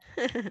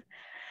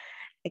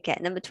 Okay,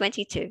 number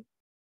 22.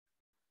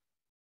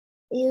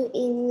 You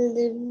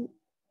in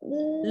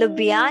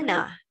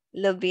Ljubljana.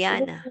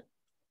 Ljubljana.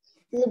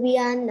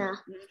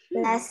 Ljubljana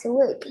last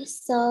week.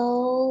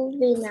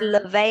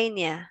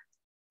 Slovenia.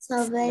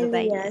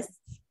 Slovenia is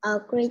a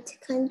great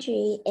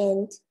country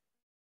and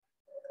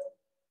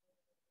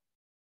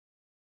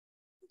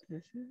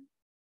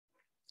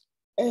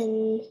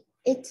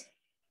it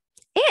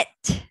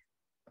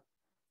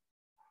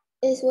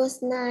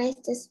was nice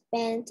to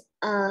spend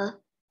a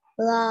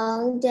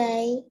long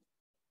day.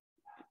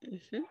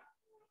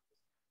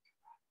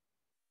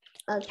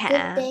 A good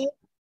day.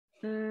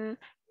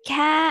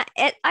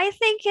 I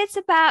think it's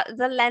about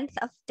the length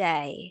of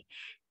day.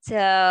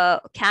 So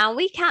can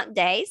we count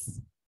days?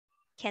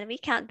 Can we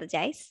count the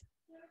days?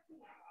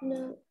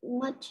 No,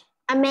 much.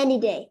 A many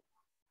day.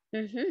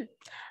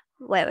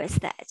 Where is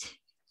that?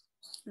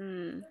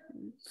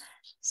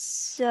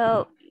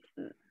 So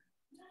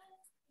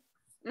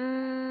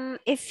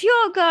if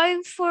you're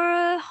going for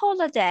a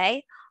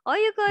holiday, are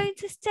you going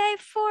to stay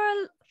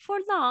for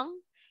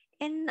long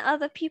in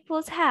other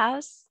people's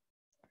house?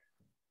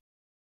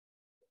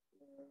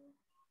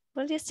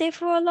 Will you stay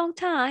for a long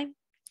time?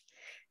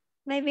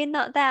 Maybe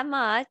not that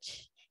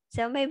much.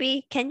 So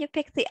maybe can you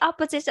pick the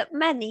opposite of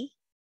many?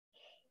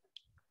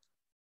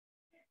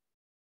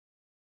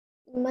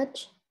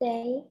 Much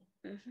day.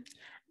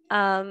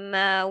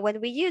 When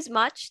we use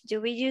much,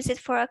 do we use it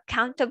for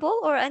countable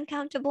or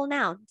uncountable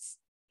nouns?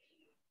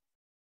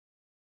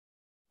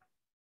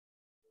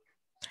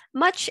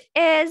 Much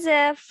is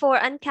for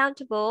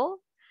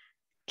uncountable.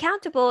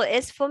 Countable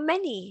is for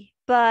many,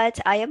 but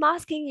I am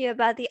asking you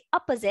about the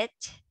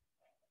opposite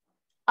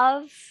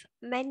of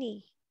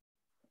many.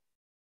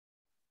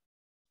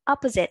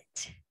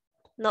 Opposite,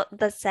 not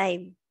the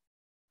same.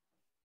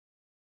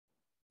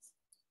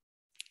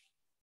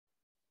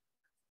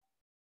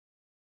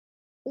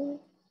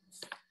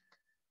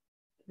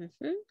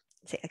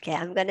 Okay,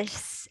 I'm gonna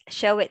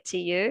show it to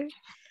you.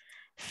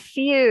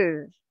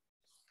 Few.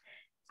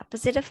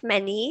 Opposite of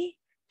many,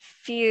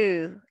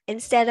 few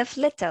instead of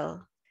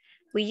little.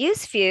 We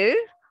use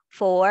few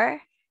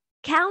for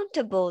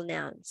countable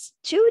nouns.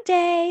 2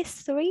 days,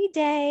 3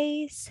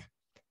 days.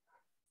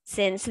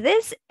 Since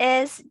this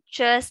is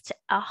just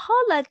a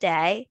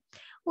holiday,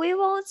 we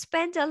won't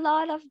spend a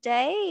lot of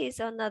days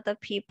on other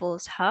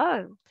people's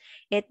home.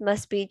 It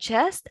must be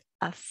just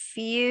a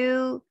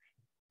few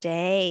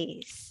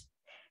days.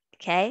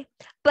 Okay?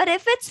 But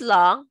if it's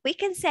long, we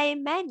can say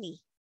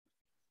many.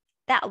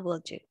 That will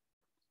do.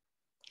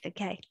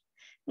 Okay.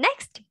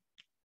 Next.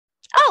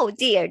 Oh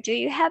dear, do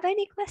you have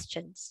any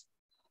questions?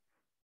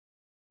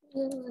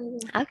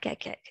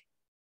 Okay.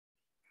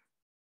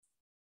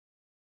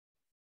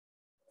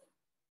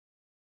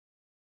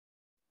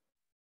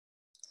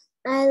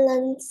 I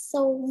learned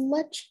so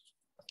much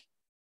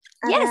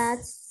about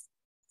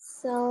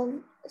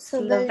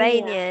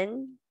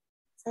Slovenian.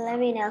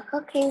 Slovenia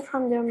cooking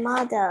from your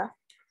mother.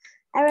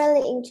 I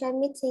really enjoy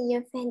meeting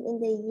your friend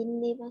in the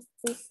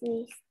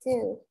university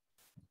too.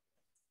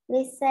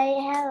 Please say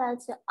hello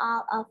to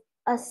all of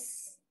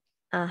us.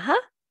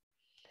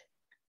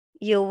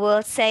 You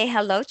will say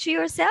hello to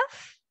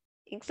yourself,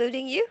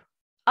 including you.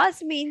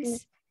 Us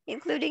means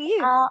including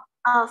you. All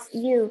of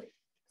you.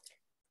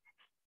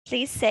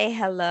 Please say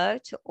hello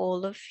to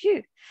all of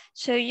you.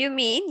 So you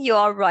mean you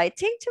are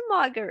writing to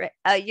Margaret,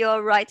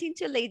 you're writing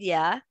to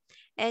Lydia,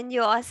 and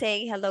you are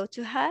saying hello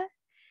to her?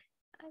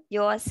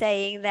 You are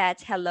saying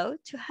that hello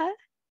to her?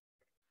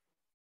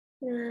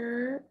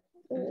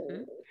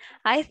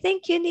 I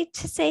think you need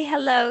to say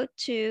hello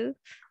to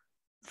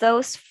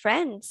those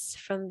friends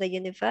from the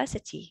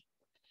university.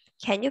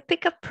 Can you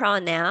pick a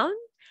pronoun?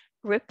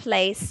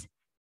 Replace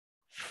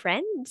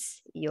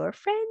friends, your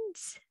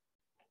friends.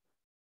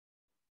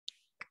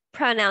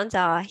 Pronouns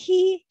are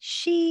he,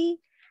 she,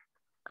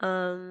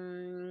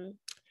 them,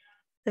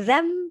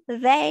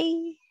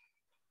 they.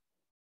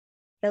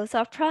 Those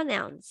are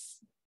pronouns.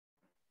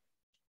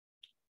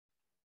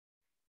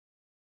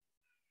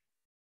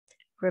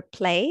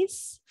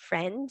 Replace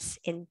friends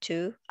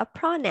into a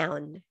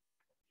pronoun.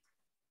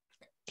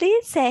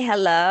 Please say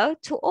hello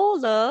to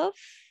all of.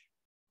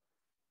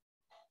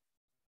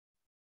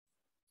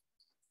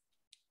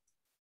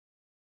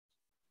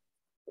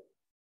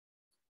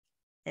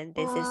 And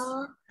this is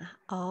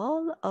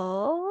all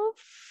of.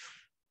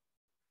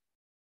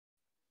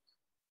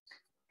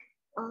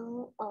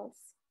 All of.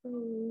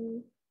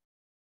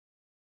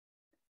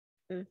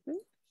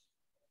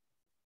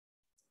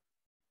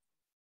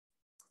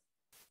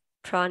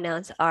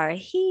 Pronouns are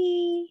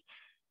he,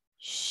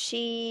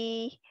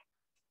 she,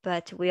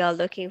 but we are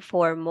looking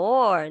for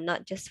more,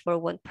 not just for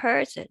one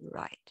person,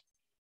 right?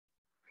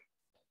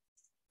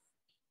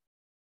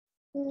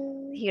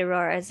 Here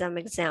are some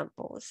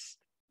examples.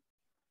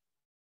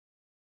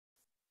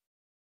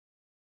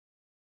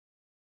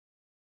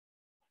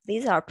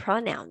 These are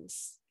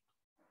pronouns.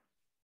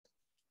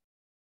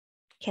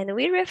 Can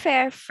we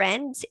refer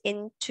friends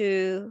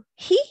into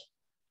he?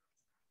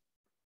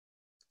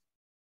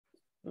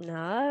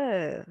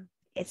 No,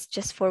 it's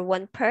just for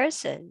one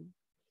person.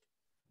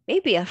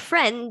 Maybe a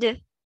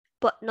friend,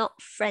 but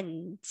not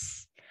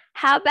friends.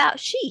 How about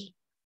she?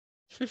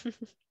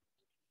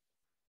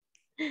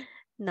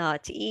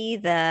 Not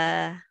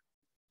either.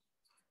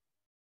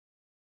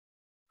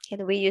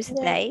 Can we use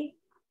they?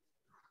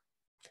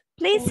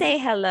 Please say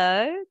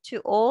hello to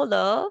all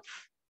of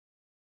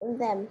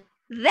them.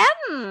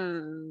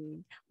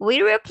 Them.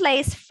 We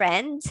replace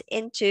friends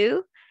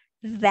into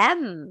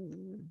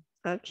them.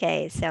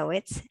 Okay, so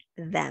it's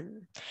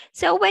them.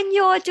 So when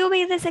you're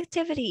doing this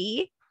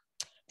activity,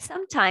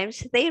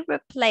 sometimes they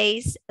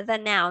replace the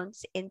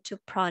nouns into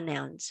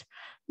pronouns.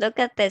 Look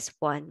at this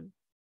one.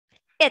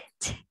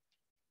 It.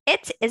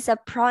 It is a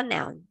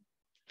pronoun.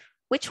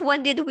 Which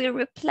one did we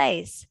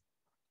replace?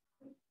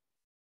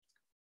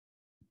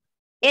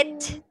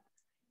 It.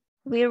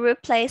 We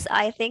replace,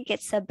 I think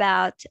it's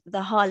about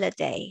the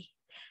holiday.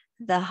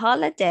 The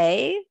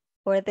holiday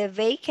or the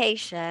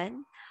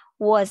vacation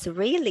was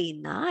really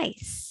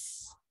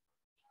nice.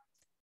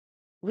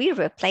 We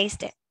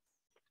replaced it.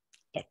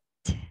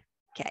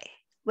 Okay,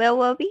 where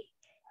will we?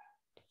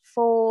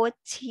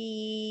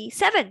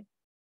 47.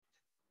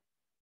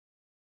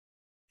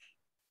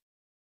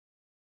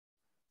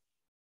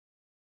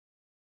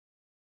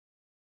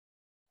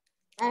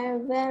 I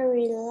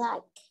very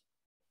like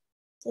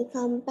to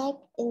come back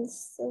in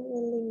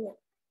Slovenia.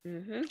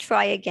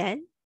 Try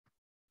again.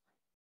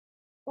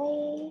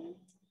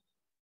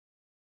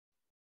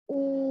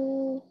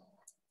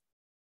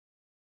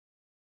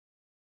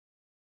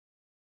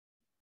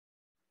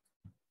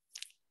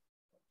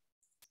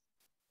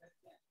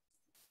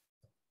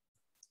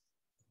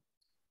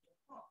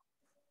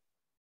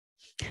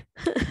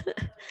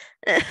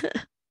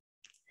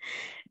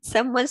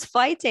 Someone's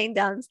fighting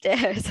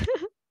downstairs.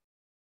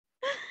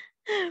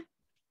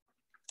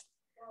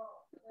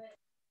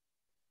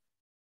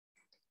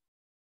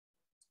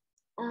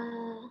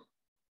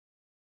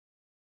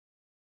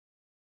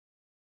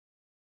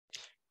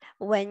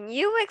 When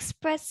you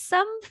express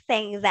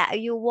something that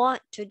you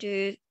want to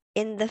do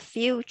in the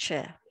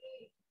future?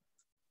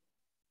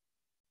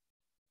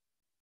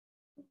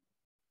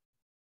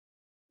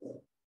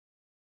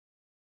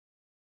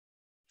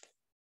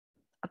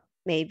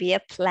 Maybe a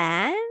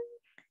plan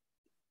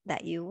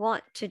that you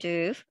want to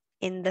do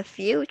in the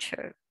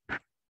future.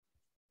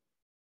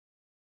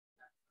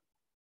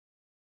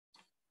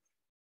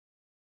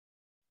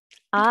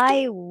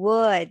 I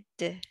would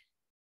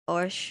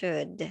or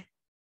should.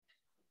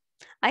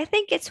 I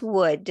think it's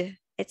would.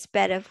 It's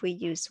better if we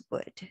use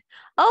would.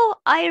 Oh,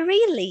 I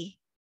really.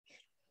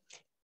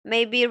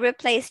 Maybe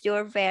replace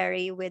your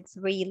very with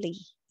really.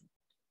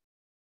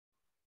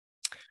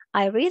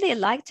 I really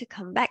like to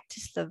come back to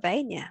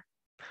Slovenia.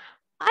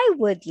 I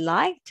would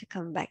like to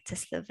come back to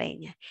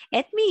Slovenia.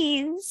 It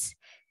means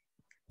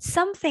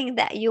something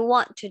that you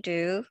want to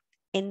do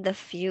in the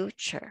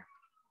future.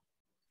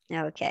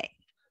 Okay.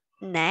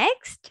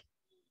 Next.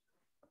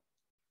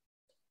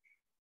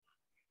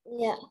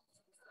 Yeah.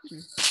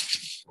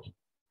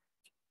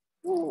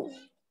 If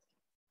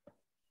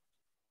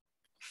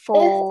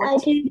I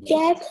do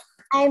that,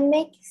 I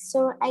make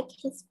sure I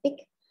can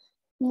speak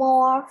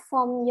more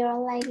from your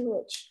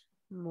language.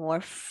 More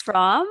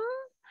from?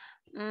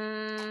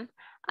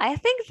 I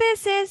think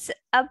this is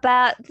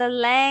about the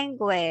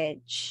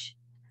language.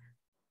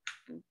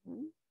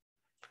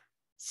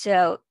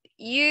 So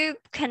you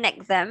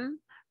connect them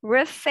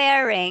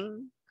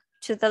referring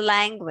to the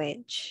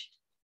language.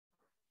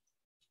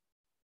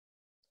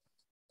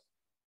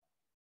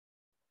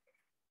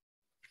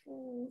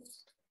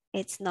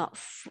 It's not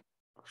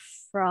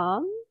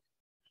from.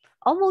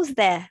 Almost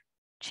there.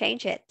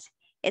 Change it.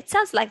 It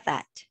sounds like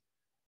that.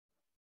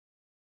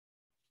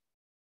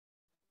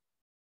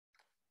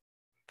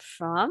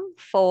 From,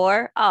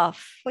 for,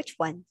 of. Which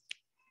one?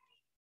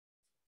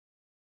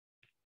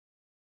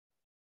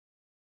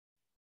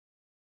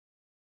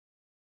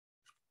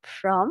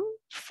 From,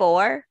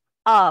 for,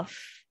 of.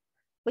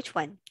 Which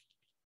one?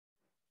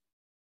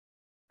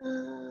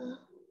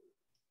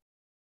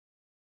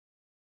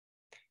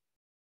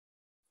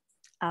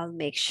 I'll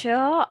make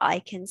sure I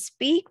can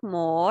speak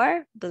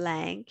more.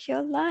 Blank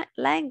your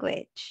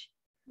language.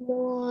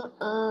 More,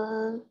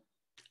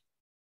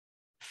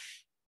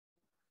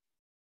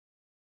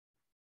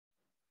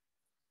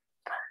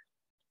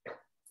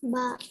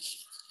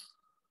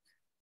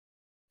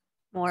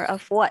 More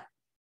of what?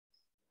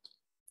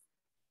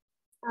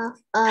 Of.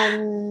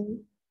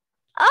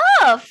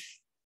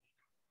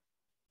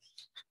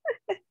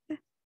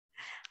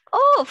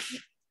 Of.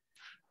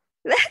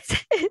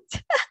 That's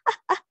it.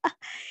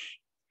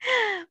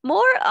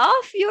 More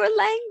of your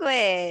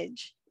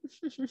language.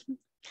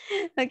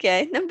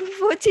 Okay, number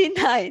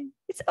 49.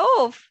 It's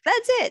off.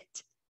 That's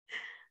it.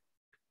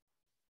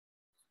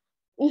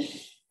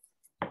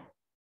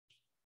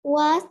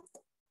 What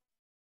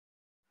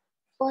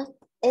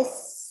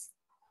is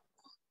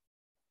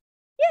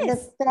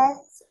Yes. the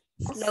best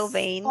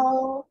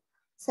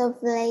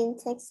Slovene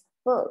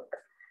textbook?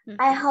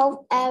 I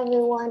hope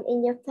everyone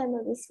in your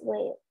family is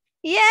well.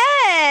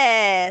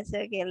 Yes.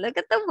 Okay, look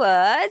at the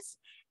words.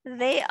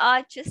 They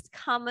are just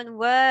common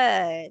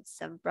words.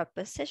 Some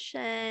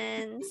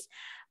prepositions,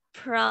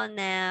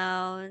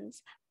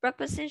 pronouns.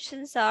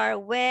 Prepositions are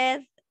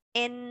with,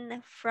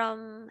 in,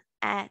 from,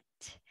 at.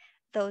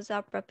 Those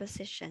are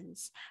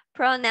prepositions.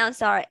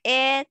 Pronouns are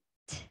it,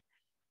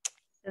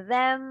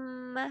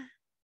 them.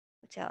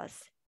 What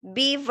else?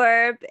 Be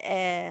verb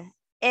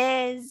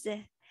is.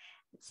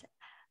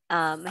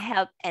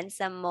 Help and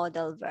some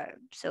modal verb.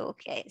 So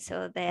okay,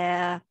 so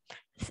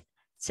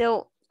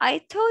I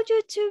told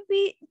you to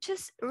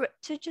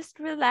just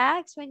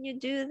relax when you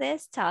do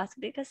this task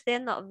because they're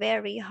not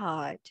very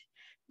hard.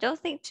 Don't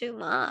think too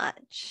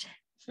much.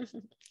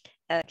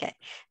 Okay,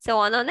 so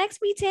on our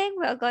next meeting,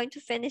 we're going to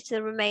finish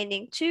the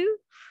remaining 2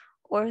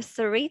 or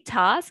 3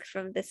 tasks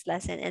from this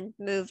lesson and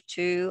move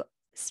to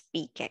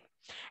speaking.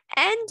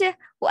 And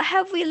what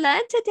have we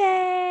learned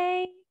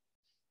today?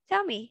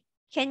 Tell me.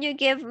 Can you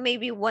give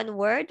maybe one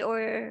word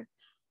or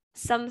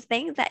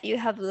something that you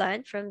have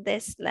learned from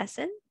this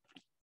lesson?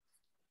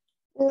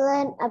 We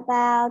learned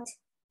about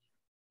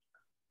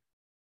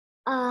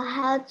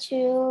how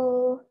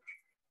to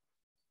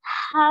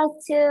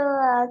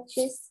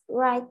just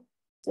write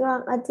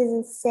wrong or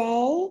didn't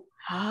say.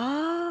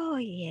 Oh,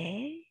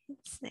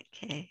 yes.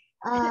 Okay.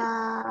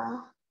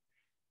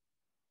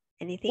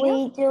 Anything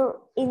else? We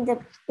do in the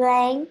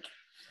blank.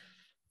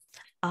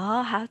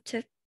 Oh, how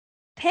to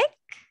pick?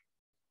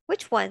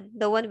 Which one?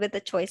 The one with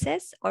the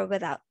choices or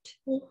without?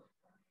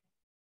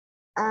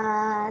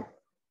 The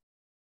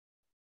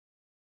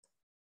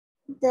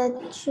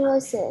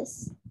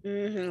choices.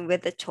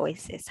 With the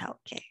choices.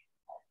 Okay.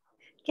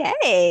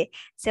 Okay.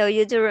 So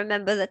you do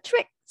remember the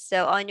trick.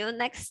 So on your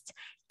next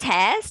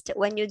test,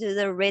 when you do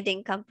the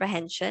reading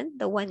comprehension,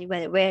 the one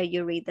where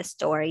you read the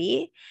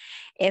story,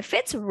 if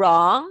it's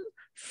wrong,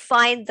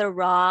 find the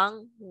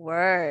wrong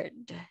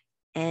word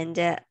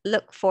and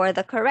look for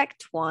the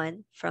correct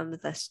one from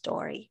the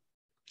story.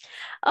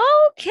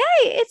 Okay,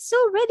 it's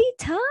already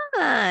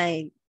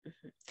time.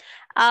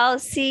 I'll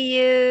see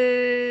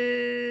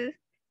you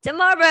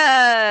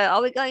Tomorrow,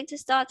 are we going to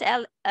start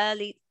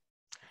early?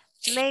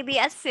 Maybe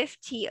at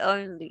 50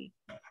 only.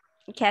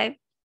 Okay.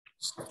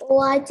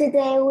 Why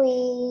today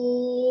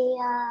we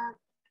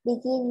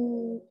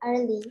begin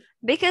early?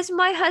 Because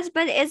my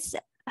husband is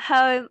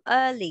home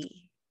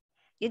early.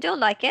 You don't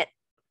like it?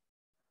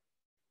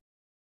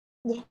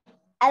 Yeah,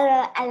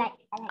 I like.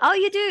 Oh,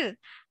 you do.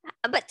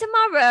 But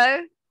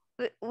tomorrow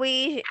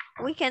we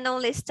can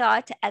only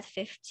start at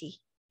 50.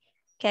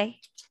 Okay.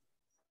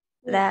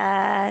 Yeah.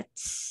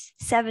 That's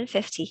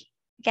 7:50.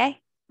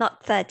 Okay.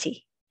 Not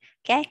 30.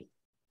 Okay.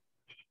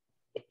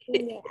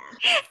 Yeah.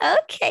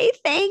 Okay.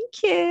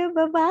 Thank you.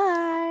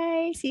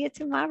 Bye-bye. See you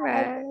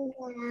tomorrow.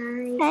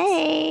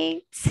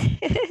 Bye.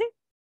 Thanks.